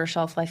a shorter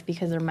shelf life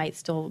because there might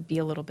still be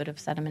a little bit of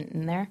sediment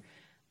in there.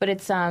 But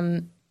it's, I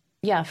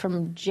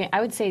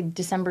would say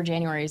December,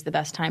 January is the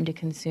best time to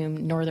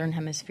consume Northern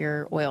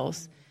Hemisphere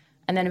oils.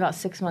 And then about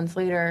 6 months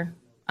later,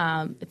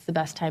 it's the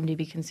best time to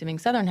be consuming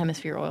Southern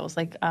Hemisphere oils,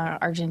 like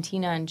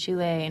Argentina and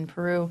Chile and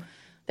Peru.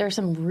 there are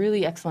some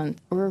really excellent,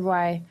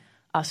 Uruguay,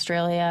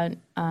 Australia,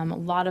 a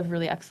lot of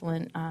really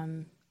excellent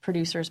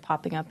producers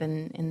popping up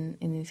in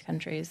these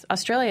countries.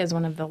 Australia is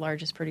one of the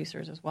largest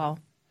producers as well.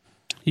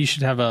 You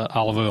should have a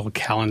olive oil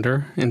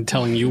calendar and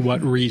telling you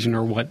what region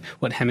or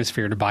what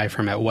hemisphere to buy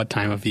from at what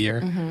time of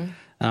year.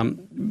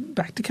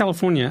 Back to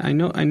California, I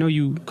know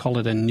you call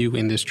it a new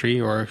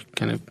industry or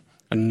kind of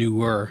a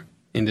newer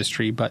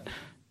industry, but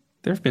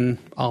there have been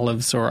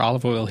olives or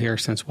olive oil here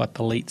since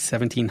the late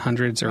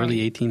 1700s,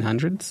 early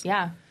 1800s?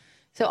 Yeah.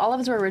 So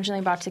olives were originally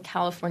brought to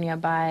California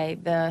by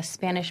the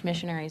Spanish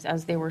missionaries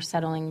as they were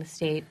settling the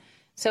state.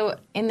 So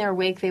in their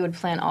wake, they would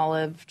plant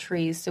olive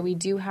trees. So we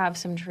do have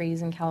some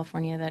trees in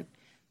California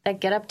that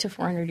get up to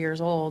 400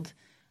 years old.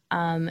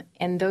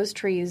 And those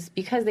trees,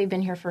 because they've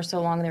been here for so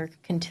long, they're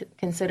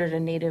considered a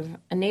native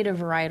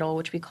varietal,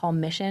 which we call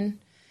Mission.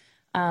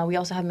 We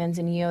also have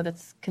Manzanillo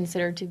that's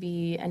considered to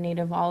be a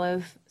native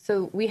olive.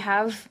 So we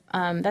have,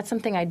 that's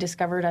something I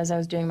discovered as I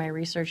was doing my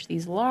research,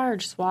 these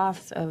large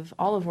swaths of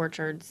olive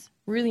orchards,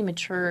 really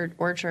matured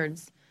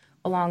orchards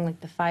along like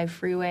the 5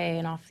 freeway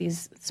and off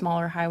these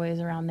smaller highways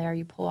around there.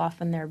 You pull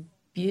off and they're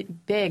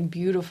big,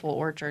 beautiful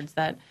orchards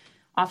that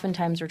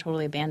oftentimes are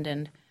totally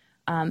abandoned.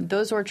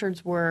 Those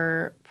orchards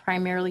were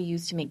primarily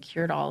used to make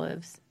cured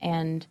olives.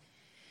 And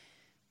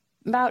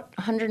about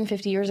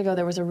 150 years ago,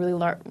 there was a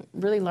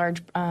really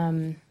large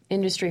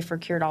industry for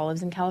cured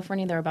olives in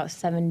California. There were about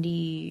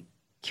 70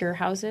 cure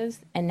houses,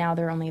 and now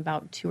there are only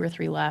about 2 or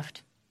 3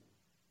 left.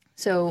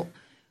 So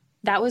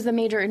that was the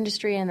major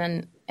industry, and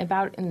then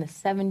about in the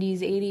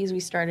 70s, 80s,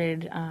 we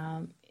started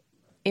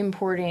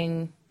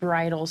importing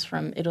varietals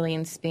from Italy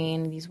and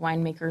Spain. These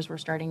winemakers were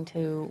starting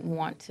to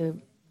want to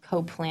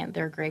co-plant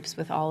their grapes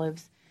with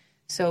olives.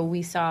 So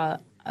we saw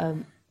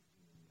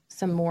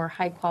some more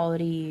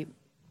high-quality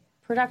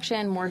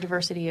production, more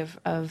diversity of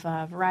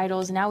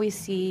varietals. Now we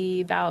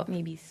see about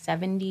maybe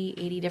 70,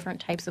 80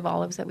 different types of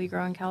olives that we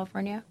grow in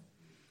California.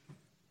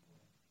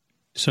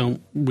 So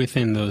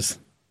within those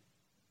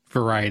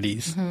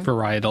varietals,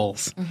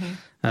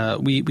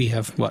 we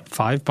have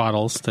 5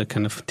 bottles to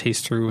kind of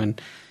taste through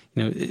and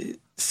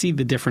see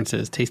the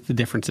differences, taste the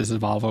differences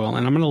of olive oil.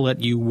 And I'm going to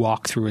let you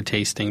walk through a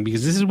tasting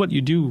because this is what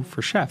you do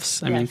for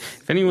chefs. I mean,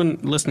 if anyone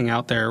listening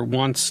out there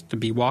wants to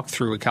be walked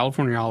through a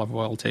California olive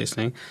oil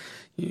tasting,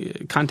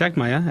 contact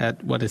Maia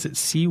at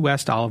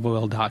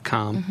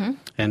cwestoliveoil.com.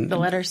 And the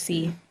letter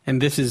C. And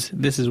this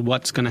is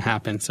what's going to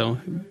happen. So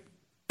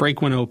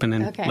break one open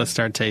and let's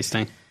start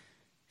tasting.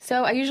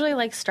 So I usually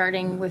like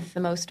starting with the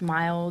most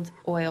mild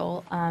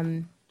oil.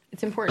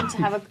 It's important to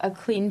have a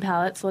clean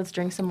palate, so let's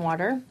drink some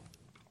water.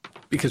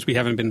 Because we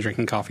haven't been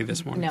drinking coffee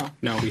this morning.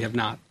 No, we have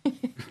not.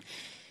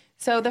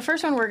 So the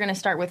first one we're going to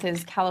start with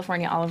is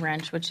California Olive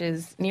Ranch, which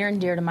is near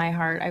and dear to my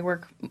heart. I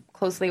work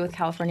closely with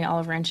California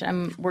Olive Ranch.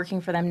 I'm working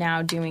for them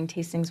now doing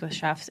tastings with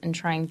chefs and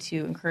trying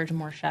to encourage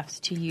more chefs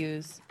to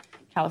use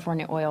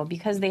California oil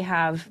because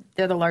they're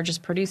the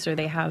largest producer.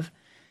 They have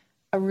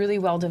a really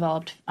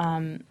well-developed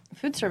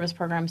food service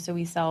program, so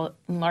we sell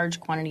in large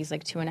quantities,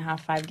 like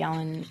 2.5,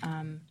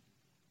 5-gallon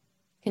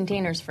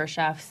containers for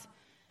chefs.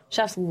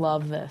 Chefs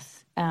love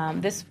this.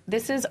 This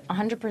is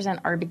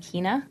 100%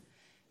 Arbequina,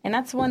 and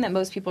that's one that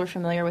most people are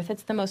familiar with.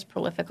 It's the most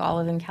prolific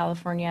olive in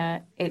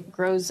California. It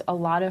grows a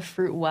lot of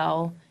fruit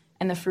well,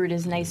 and the fruit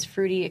is nice,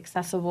 fruity,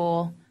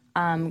 accessible,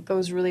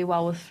 goes really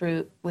well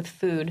with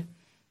food.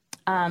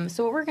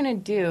 So what we're going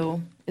to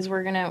do is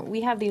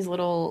we have these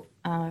little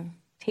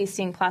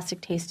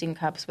plastic tasting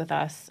cups with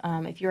us.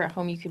 If you're at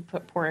home, you could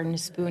pour it in a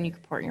spoon. You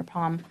could pour it in your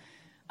palm.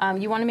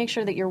 You want to make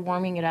sure that you're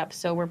warming it up.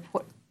 So we're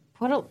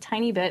put a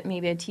tiny bit,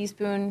 maybe a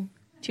teaspoon,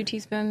 2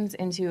 teaspoons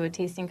into a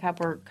tasting cup.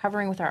 We're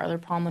covering with our other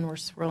palm and we're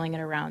swirling it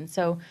around.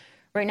 So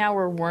right now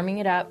we're warming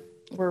it up.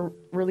 We're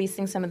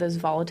releasing some of those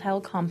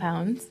volatile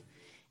compounds,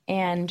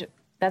 and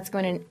that's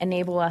going to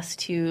enable us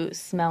to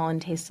smell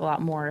and taste a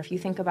lot more. If you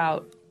think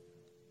about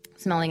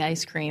smelling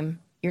ice cream,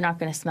 you're not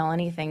going to smell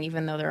anything,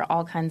 even though there are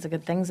all kinds of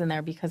good things in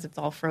there because it's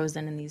all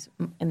frozen in these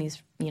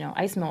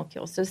ice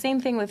molecules. So same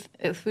thing with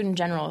food in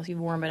general. If you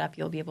warm it up,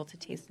 you'll be able to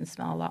taste and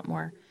smell a lot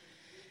more.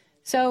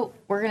 So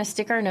we're going to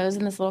stick our nose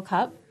in this little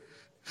cup.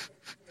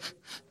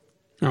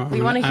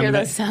 We want to hear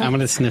those sounds. I'm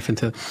going to sniff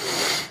into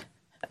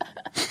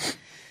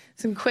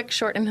some quick,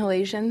 short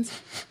inhalations.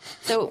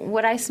 So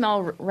what I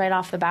smell right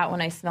off the bat when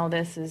I smell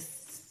this is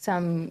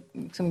some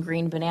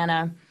green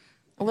banana,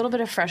 a little bit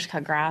of fresh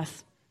cut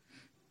grass.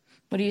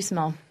 What do you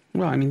smell?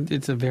 Well, I mean,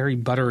 it's a very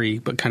buttery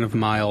but kind of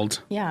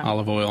mild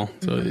olive oil.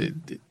 So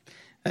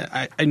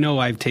I know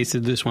I've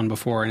tasted this one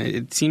before, and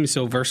it seems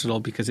so versatile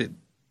because it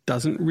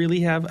doesn't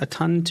really have a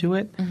ton to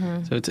it.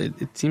 So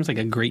it seems like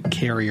a great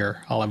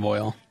carrier olive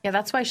oil. Yeah,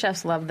 that's why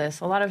chefs love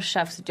this. A lot of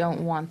chefs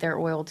don't want their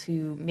oil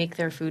to make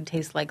their food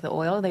taste like the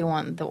oil. They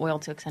want the oil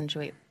to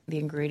accentuate the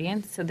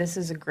ingredients. So this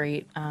is a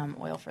great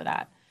oil for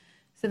that.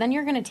 So then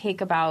you're going to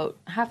take about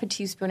half a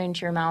teaspoon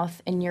into your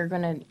mouth, and you're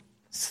going to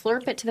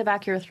slurp it to the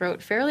back of your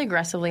throat fairly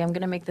aggressively. I'm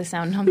going to make the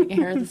sound on the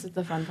air. This is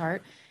the fun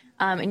part.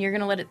 And you're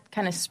going to let it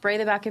kind of spray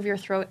the back of your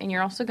throat, and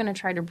you're also going to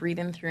try to breathe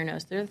in through your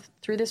nose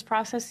through this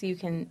process so you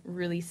can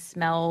really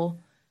smell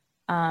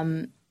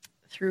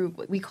through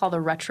what we call the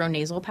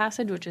retronasal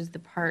passage, which is the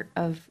part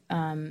of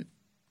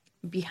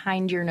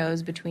behind your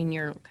nose, between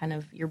your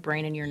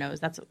brain and your nose.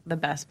 That's the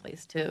best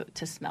place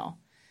to smell.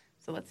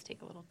 So let's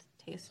take a little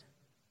taste.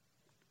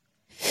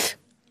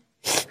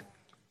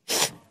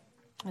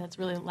 That's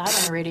really loud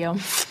on the radio.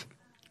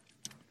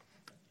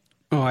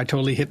 Oh, I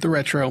totally hit the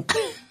retro.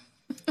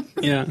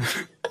 Yeah.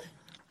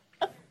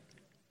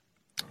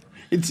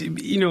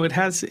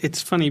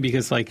 It's funny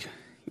because like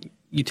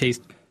you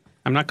taste,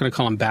 I'm not going to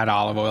call them bad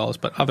olive oils,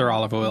 but other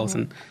olive oils,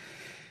 and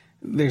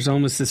there's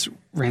almost this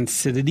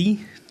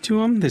rancidity to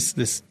them,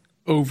 this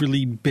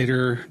overly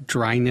bitter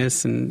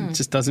dryness, and it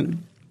just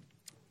doesn't.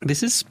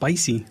 This is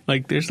spicy.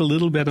 Like there's a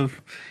little bit of,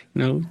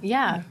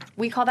 Yeah,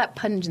 we call that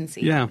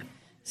pungency. Yeah.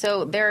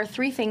 So there are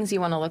three things you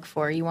want to look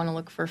for. You want to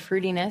look for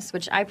fruitiness,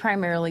 which I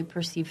primarily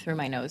perceive through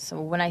my nose. So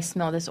when I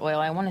smell this oil,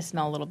 I want to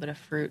smell a little bit of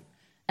fruit.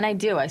 And I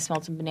do. I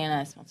smell some banana.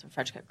 I smell some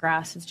fresh cut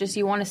grass. It's just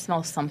you want to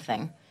smell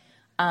something.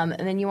 And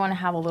then you want to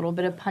have a little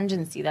bit of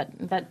pungency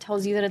that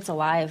tells you that it's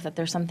alive, that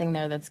there's something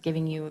there that's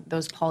giving you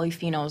those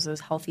polyphenols,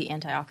 those healthy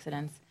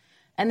antioxidants.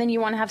 And then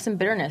you want to have some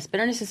bitterness.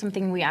 Bitterness is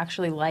something we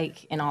actually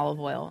like in olive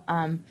oil.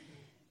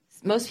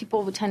 Most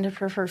people would tend to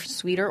prefer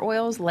sweeter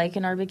oils like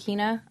an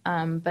arbequina,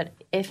 but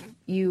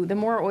the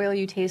more oil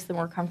you taste, the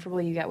more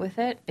comfortable you get with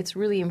it. It's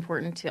really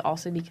important to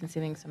also be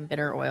consuming some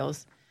bitter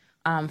oils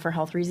for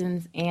health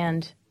reasons,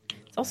 and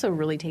it's also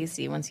really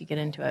tasty once you get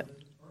into it.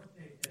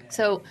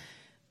 So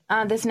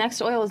this next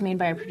oil is made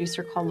by a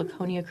producer called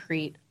Laconia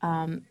Crete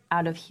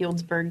out of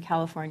Healdsburg,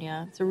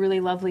 California. It's a really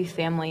lovely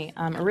family,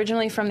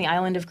 originally from the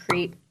island of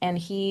Crete, and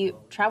he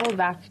traveled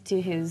back to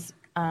his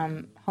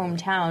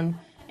hometown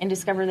and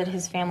discovered that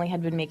his family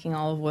had been making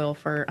olive oil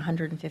for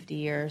 150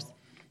 years.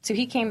 So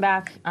he came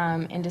back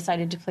and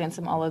decided to plant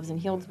some olives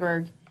in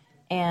Healdsburg.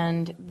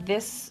 And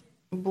this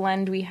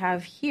blend we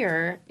have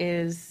here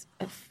is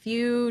a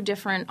few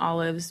different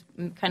olives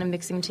kind of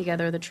mixing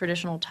together the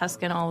traditional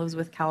Tuscan olives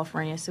with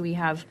California. So we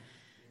have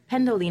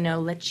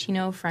Pendolino,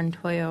 Lecchino,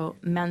 Frantoio,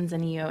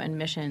 Manzanillo, and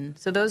Mission.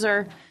 So those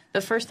are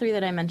the first three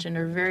that I mentioned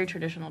are very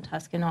traditional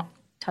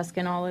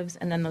Tuscan olives.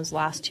 And then those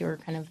last two are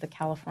kind of the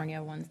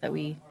California ones that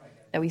we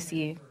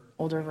see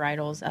older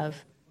varietals of.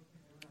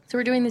 So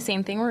we're doing the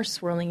same thing. We're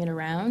swirling it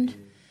around,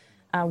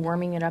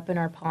 warming it up in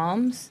our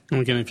palms. And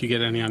again, if you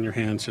get any on your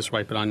hands, just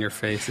wipe it on your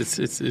face.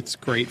 It's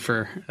great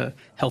for a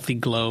healthy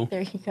glow.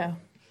 There you go.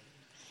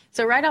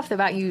 So right off the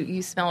bat,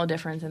 you smell a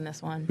difference in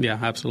this one. Yeah,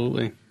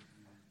 absolutely.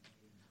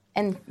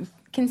 And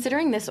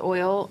considering this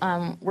oil,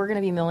 we're going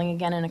to be milling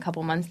again in a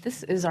couple months.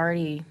 This is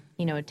already,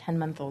 a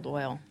 10-month-old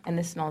oil, and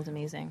this smells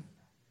amazing.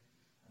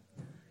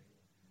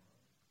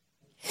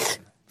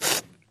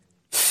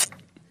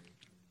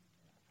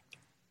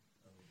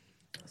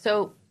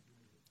 So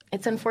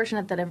it's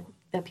unfortunate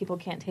that people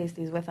can't taste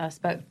these with us,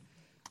 but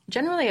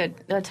generally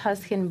a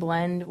Tuscan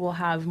blend will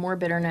have more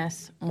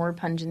bitterness, more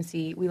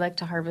pungency. We like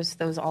to harvest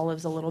those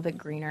olives a little bit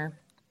greener.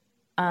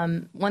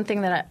 One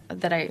thing that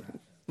I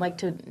like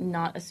to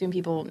not assume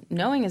people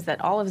knowing is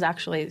that olives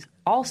actually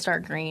all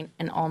start green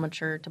and all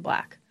mature to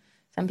black.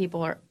 Some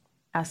people are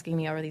asking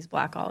me over these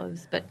black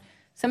olives, but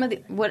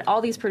what all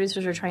these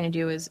producers are trying to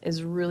do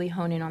is really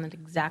hone in on the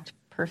exact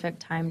perfect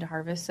time to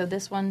harvest. So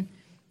this one,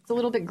 it's a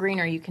little bit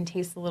greener. You can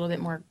taste a little bit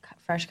more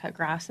fresh cut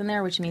grass in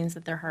there, which means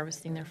that they're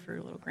harvesting their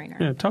fruit a little greener.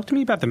 Yeah, talk to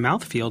me about the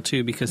mouthfeel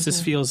too, because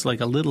this feels like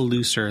a little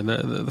looser.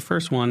 The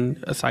first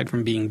one, aside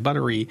from being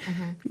buttery,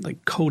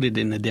 like coated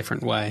in a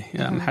different way.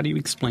 How do you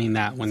explain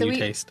that when you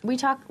taste? We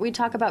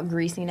talk about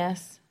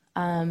greasiness,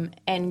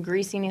 and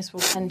greasiness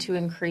will tend to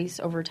increase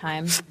over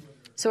time.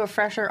 So a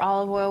fresher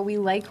olive oil, we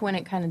like when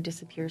it kind of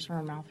disappears from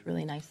our mouth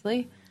really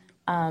nicely,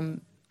 and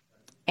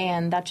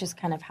that just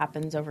kind of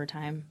happens over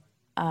time.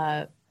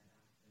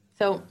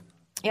 So,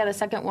 yeah, the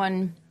second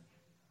one,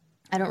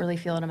 I don't really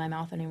feel it in my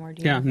mouth anymore,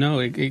 do you? Yeah, no,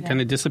 it kind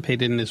of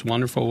dissipated in this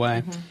wonderful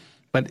way.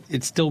 But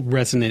it's still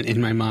resonant in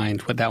my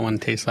mind what that one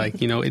tastes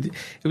like. It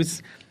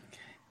was,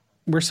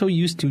 we're so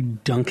used to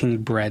dunking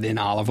bread in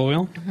olive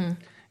oil.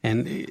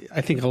 And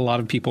I think a lot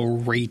of people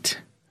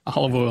rate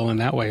olive oil in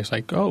that way. It's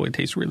like, oh, it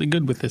tastes really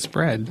good with this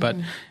bread. But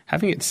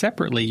having it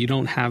separately, you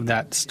don't have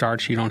that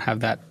starch, you don't have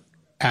that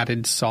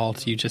added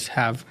salt. You just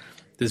have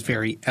this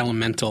very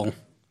elemental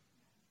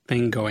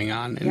thing going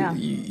on, and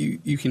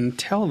you can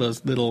tell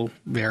those little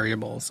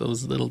variables,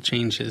 those little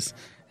changes,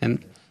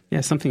 and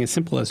something as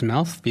simple as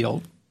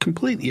mouthfeel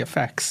completely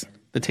affects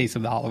the taste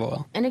of the olive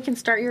oil. And it can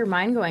start your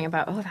mind going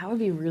about, that would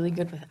be really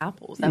good with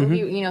apples. That would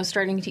be,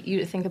 starting you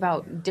to think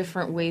about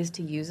different ways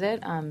to use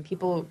it.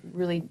 People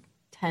really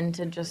tend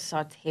to just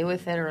saute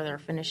with it, or they're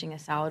finishing a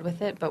salad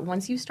with it. But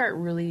once you start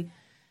really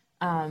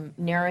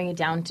narrowing it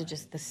down to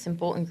just the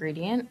simple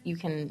ingredient, you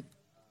can.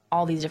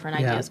 All these different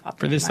ideas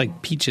pop for this,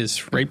 like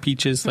peaches, ripe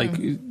peaches, like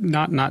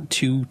not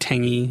too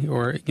tangy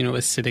or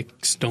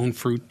acidic stone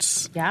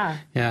fruits. Yeah,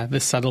 the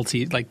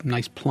subtlety, like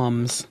nice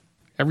plums,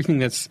 everything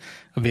that's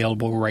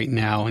available right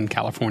now in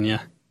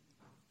California.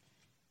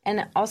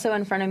 And also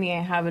in front of me,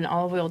 I have an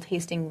olive oil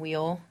tasting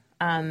wheel,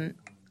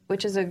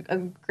 which is a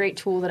great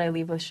tool that I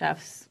leave with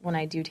chefs when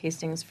I do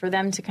tastings for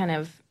them to kind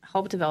of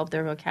help develop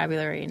their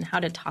vocabulary and how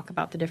to talk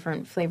about the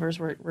different flavors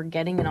we're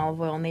getting in olive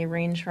oil. And they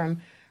range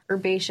from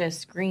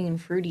herbaceous, green,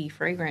 fruity,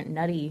 fragrant,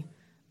 nutty,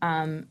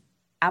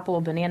 apple,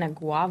 banana,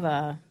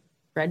 guava,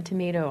 red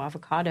tomato,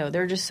 avocado.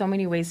 There are just so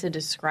many ways to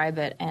describe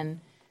it.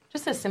 And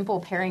just a simple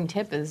pairing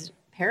tip is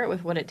pair it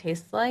with what it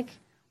tastes like,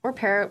 or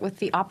pair it with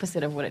the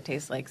opposite of what it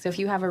tastes like. So if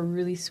you have a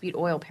really sweet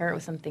oil, pair it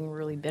with something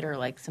really bitter,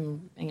 like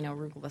some,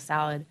 arugula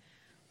salad.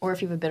 Or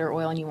if you have a bitter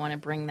oil and you want to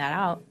bring that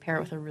out, pair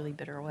it with a really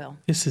bitter oil.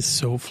 This is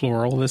so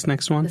floral, this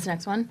next one.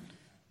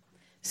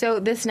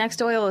 So this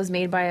next oil is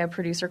made by a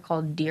producer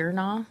called Deer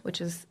Gnaw, which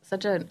is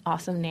such an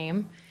awesome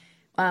name.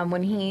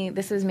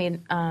 This is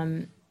made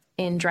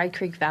in Dry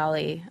Creek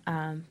Valley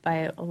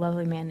by a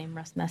lovely man named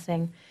Russ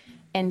Messing.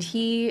 And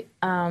he,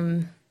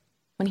 when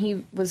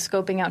he was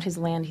scoping out his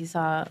land, he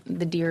saw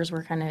the deers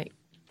were kind of,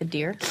 the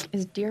deer?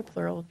 Is deer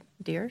plural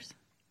deers?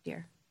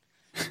 Deer.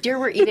 Deer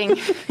were eating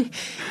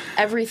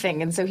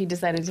everything, and so he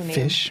decided to name...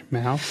 Fish,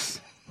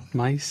 mouse,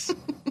 mice,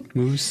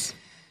 moose.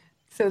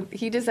 So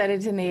he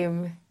decided to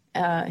name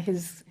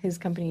his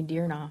company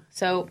Deer Gnaw.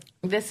 So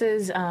this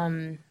is,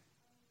 very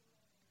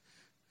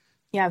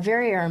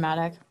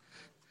aromatic.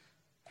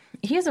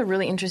 He has a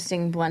really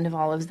interesting blend of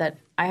olives that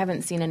I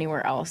haven't seen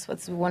anywhere else.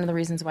 That's one of the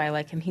reasons why I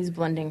like him. He's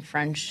blending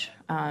French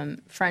and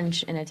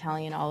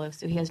Italian olives.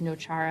 So he has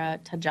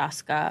Nochara,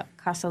 Tajasca,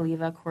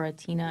 Casaliva,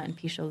 Coratina, and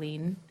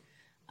Picholine.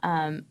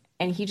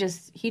 And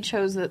he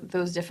chose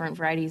those different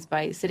varieties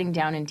by sitting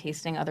down and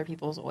tasting other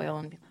people's oil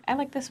and being like, I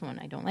like this one,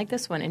 I don't like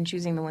this one, and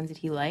choosing the ones that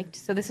he liked.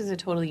 So this is a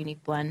totally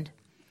unique blend.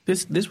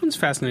 This one's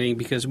fascinating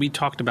because we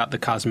talked about the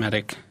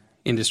cosmetic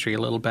industry a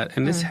little bit,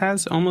 and this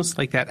has almost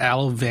like that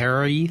aloe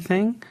vera-y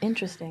thing.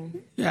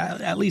 Interesting. Yeah,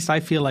 at least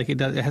I feel like it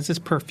does. It has this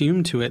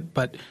perfume to it,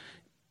 but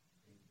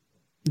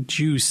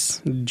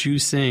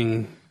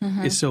juicing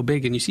is so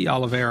big, and you see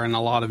aloe vera in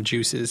a lot of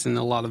juices and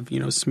a lot of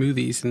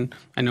smoothies, and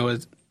I know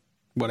it's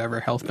whatever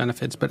health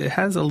benefits, but it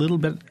has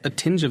a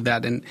tinge of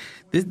that, and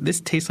this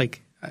tastes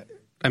like,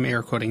 I'm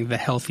air quoting, the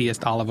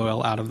healthiest olive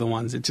oil out of the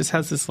ones. It just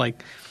has this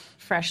like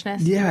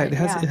freshness. Yeah, it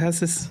has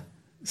this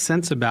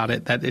sense about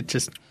it that it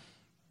just,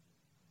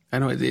 I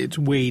know it's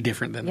way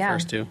different than the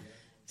first two.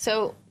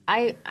 So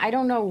I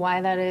don't know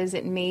why that is.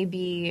 It may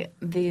be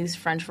these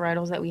French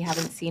varietals that we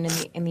haven't seen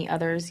in the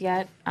others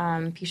yet.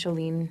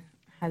 Picholine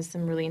has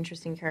some really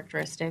interesting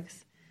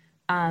characteristics.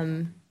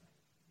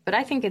 But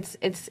I think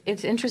it's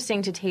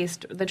interesting to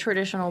taste the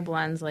traditional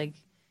blends, like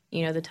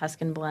the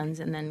Tuscan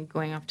blends, and then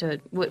going off to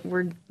what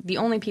we're the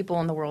only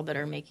people in the world that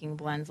are making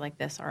blends like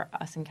this are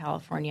us in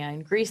California.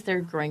 In Greece,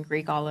 they're growing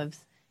Greek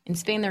olives. In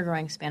Spain, they're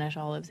growing Spanish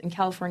olives. In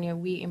California,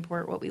 we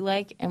import what we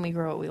like and we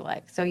grow what we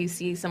like. So you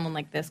see someone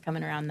like this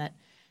coming around that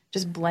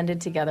just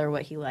blended together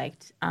what he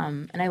liked,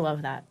 and I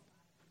love that.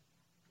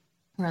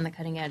 We're on the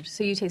cutting edge.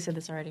 So you tasted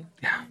this already?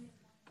 Yeah.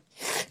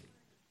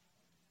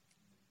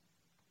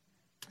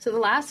 So the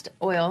last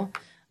oil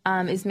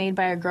is made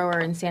by a grower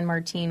in San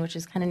Martin, which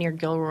is kind of near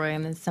Gilroy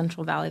in the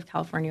Central Valley of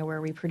California,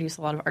 where we produce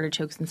a lot of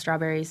artichokes and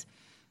strawberries.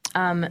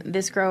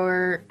 This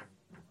grower,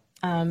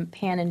 Pan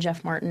and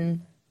Jeff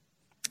Martin,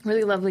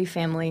 really lovely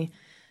family.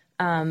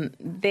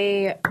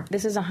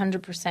 This is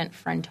 100%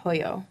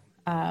 Frentoio,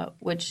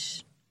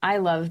 which I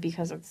love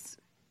because it's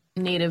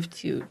native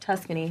to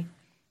Tuscany.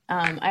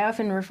 I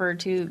often refer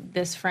to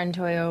this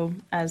Frentoio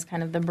as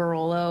kind of the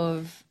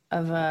Barolo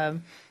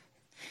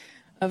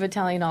of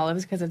Italian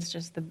olives because it's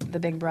just the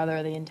big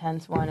brother, the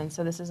intense one. And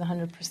so this is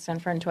 100%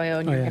 Frentoio,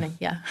 and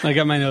I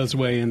got my nose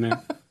way in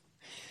there.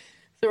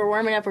 So we're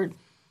warming up, we're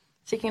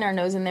sticking our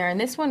nose in there, and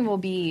this one will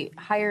be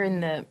higher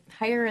in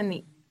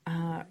the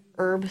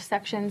herb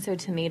section, so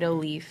tomato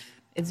leaf.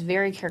 It's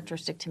very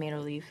characteristic tomato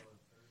leaf.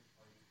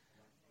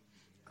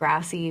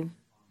 Grassy.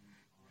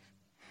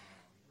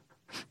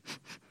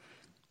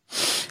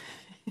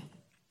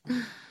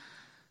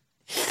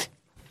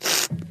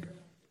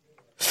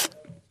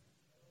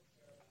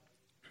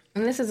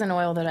 And this is an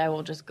oil that I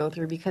will just go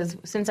through because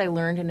since I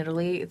learned in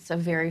Italy, it's a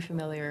very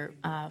familiar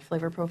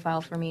flavor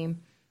profile for me.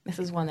 This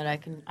is one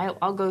that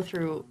I'll go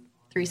through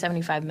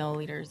 375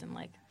 milliliters in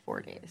like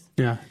 4 days.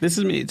 Yeah, it's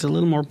a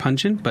little more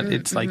pungent, but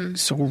it's like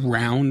so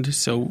round,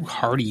 so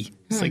hearty.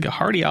 It's like a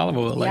hearty olive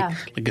oil,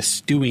 like a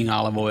stewing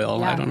olive oil.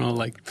 Yeah. I don't know,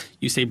 like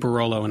you say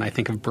Barolo and I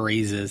think of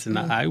braises, and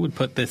I would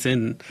put this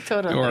in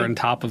or on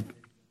top of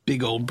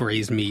big old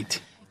braised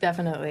meat.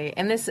 Definitely.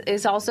 And this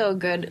is also a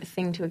good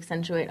thing to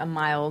accentuate a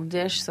mild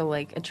dish. So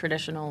like a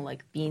traditional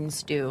like bean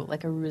stew,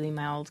 like a really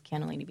mild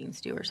cannellini bean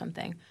stew or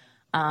something.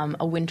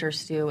 A winter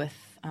stew with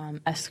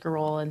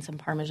escarole and some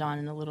Parmesan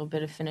and a little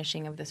bit of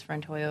finishing of this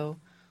Frentoio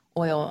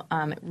oil.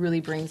 It really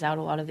brings out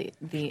a lot of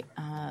the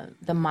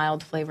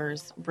mild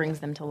flavors, brings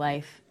them to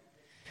life.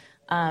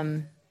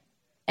 And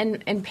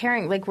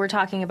pairing, like we're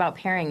talking about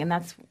pairing,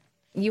 and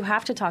you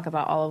have to talk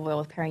about olive oil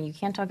with pairing. You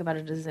can't talk about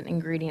it as an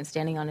ingredient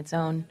standing on its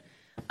own.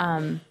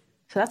 So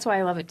that's why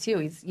I love it too.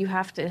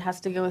 It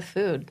has to go with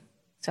food.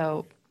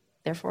 So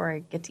therefore I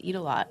get to eat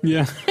a lot.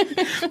 Yeah.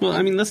 Well,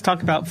 I mean, let's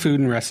talk about food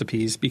and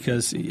recipes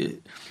because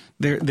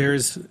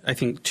There's, I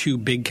think, two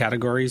big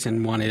categories,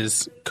 and one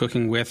is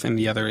cooking with and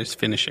the other is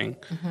finishing.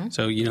 Mm-hmm.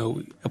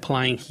 So,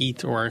 applying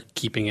heat or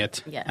keeping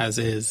it as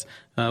is.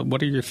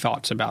 What are your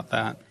thoughts about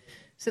that?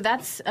 So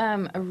that's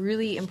a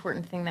really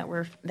important thing that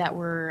we're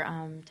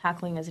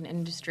tackling as an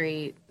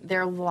industry. There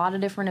are a lot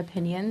of different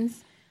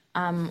opinions.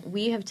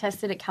 We have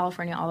tested at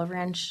California Olive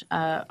Ranch.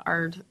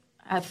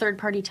 A third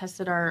party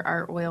tested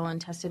our oil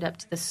and tested up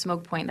to the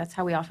smoke point. That's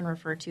how we often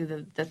refer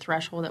to the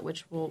threshold at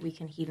which we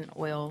can heat an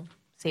oil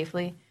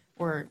safely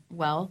or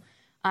well.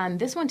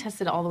 This one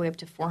tested all the way up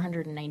to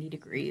 490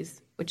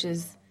 degrees, which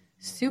is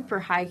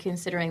super high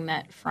considering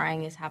that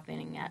frying is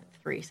happening at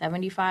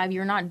 375.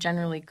 You're not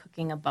generally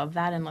cooking above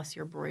that unless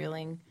you're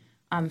broiling.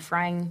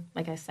 Frying,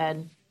 like I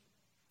said,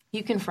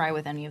 you can fry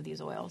with any of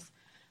these oils.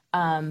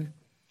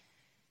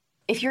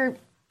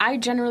 I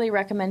generally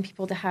recommend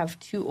people to have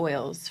two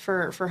oils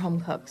for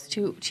home cooks,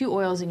 two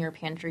oils in your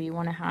pantry. You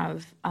want to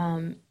have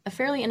a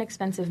fairly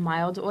inexpensive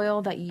mild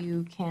oil that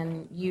you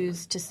can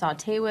use to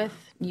saute with,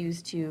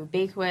 use to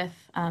bake with,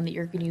 that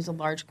you're going to use a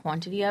large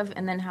quantity of,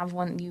 and then have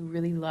one that you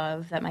really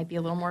love that might be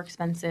a little more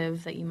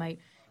expensive that you might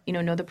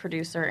know the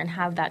producer, and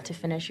have that to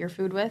finish your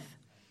food with.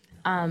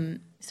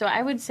 So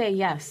I would say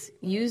yes,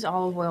 use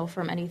olive oil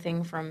from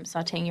anything from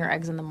sauteing your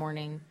eggs in the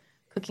morning,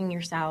 cooking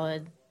your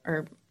salad,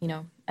 or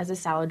as a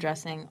salad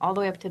dressing, all the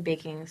way up to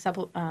baking.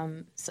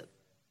 What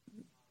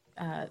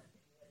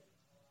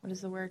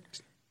is the word?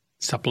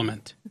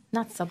 Supplement.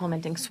 Not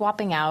supplementing.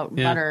 Swapping out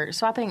butter.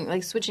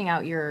 Switching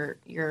out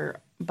your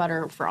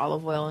butter for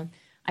olive oil. And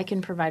I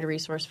can provide a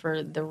resource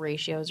for the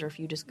ratios, or if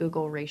you just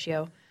Google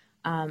ratio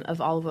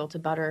of olive oil to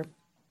butter,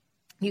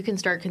 you can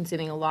start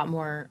consuming a lot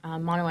more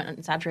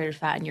monounsaturated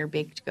fat in your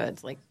baked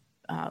goods, like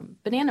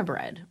banana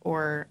bread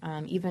or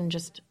even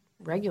just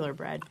regular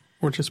bread.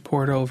 Or just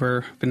pour it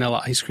over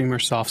vanilla ice cream or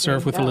soft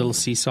serve with a little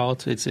sea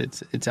salt.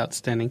 It's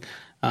outstanding.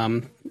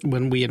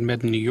 When we had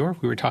met in New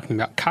York, we were talking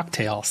about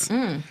cocktails.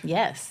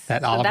 Yes.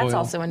 That's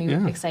also a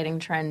new exciting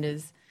trend.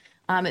 Is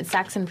at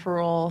Saxon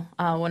Parole,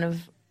 one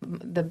of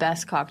the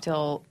best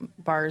cocktail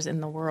bars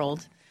in the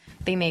world.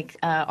 They make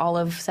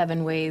olive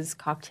 7 ways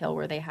cocktail,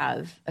 where they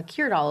have a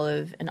cured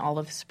olive, an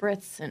olive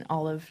spritz, and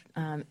olive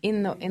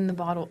in the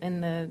bottle,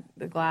 in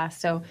the glass.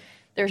 So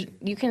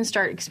you can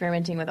start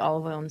experimenting with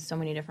olive oil in so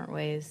many different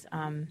ways,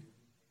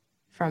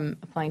 from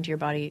applying to your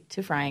body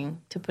to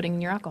frying to putting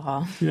in your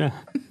alcohol. Yeah,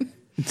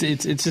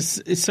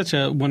 it's such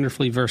a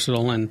wonderfully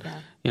versatile and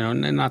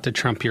not to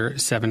trump your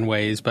 7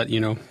 ways, but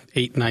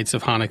 8 nights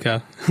of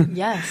Hanukkah.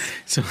 Yes.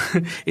 So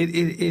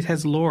it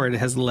has lore, it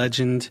has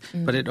legend,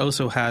 but it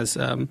also has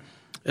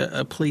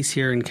a place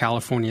here in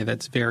California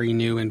that's very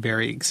new and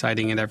very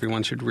exciting, and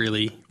everyone should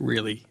really,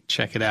 really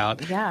check it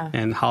out. Yeah.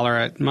 And holler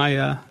at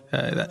Maia,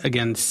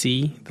 again,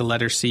 C, the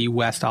letter C,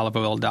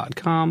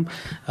 westoliveoil.com.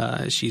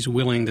 She's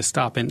willing to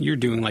stop in. You're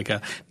doing like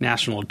a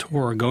national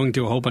tour, going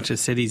to a whole bunch of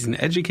cities and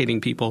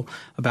educating people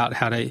about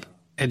how to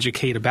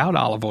educate about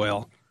olive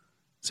oil.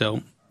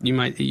 So you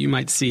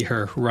might see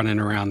her running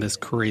around this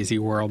crazy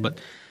world, but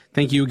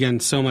thank you again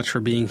so much for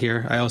being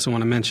here. I also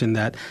want to mention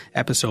that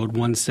episode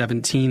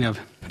 117 of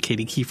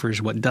Katie Kiefer's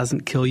What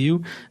Doesn't Kill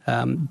You,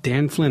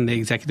 Dan Flynn, the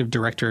executive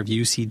director of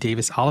UC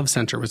Davis Olive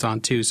Center, was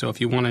on too. So if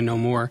you want to know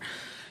more,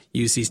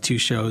 use these 2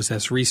 shows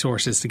as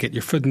resources to get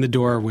your foot in the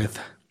door with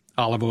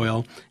olive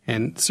oil.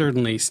 And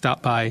certainly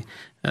stop by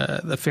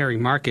the Ferry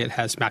Market,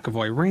 has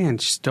McAvoy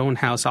Ranch,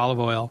 Stonehouse olive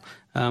oil.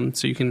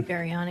 So you can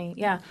Biryani,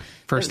 yeah,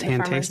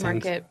 firsthand the farmers tastings.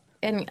 market.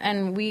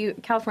 And we,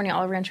 California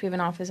Olive Ranch, we have an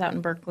office out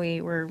in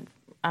Berkeley. We're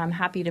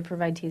happy to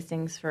provide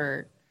tastings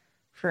for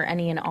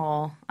any and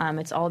all.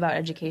 It's all about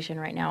education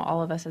right now.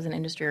 All of us as an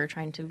industry are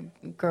trying to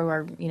grow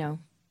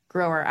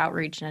our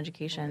outreach and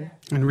education.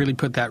 And really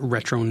put that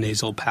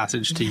retro-nasal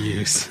passage to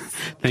use.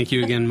 Thank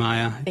you again,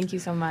 Maia. Thank you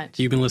so much.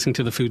 You've been listening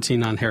to The Food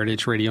Scene on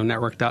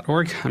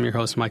heritageradionetwork.org. I'm your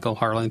host, Michael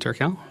Harlan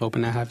Turkel.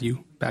 Hoping to have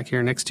you back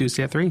here next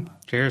Tuesday at 3.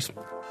 Cheers.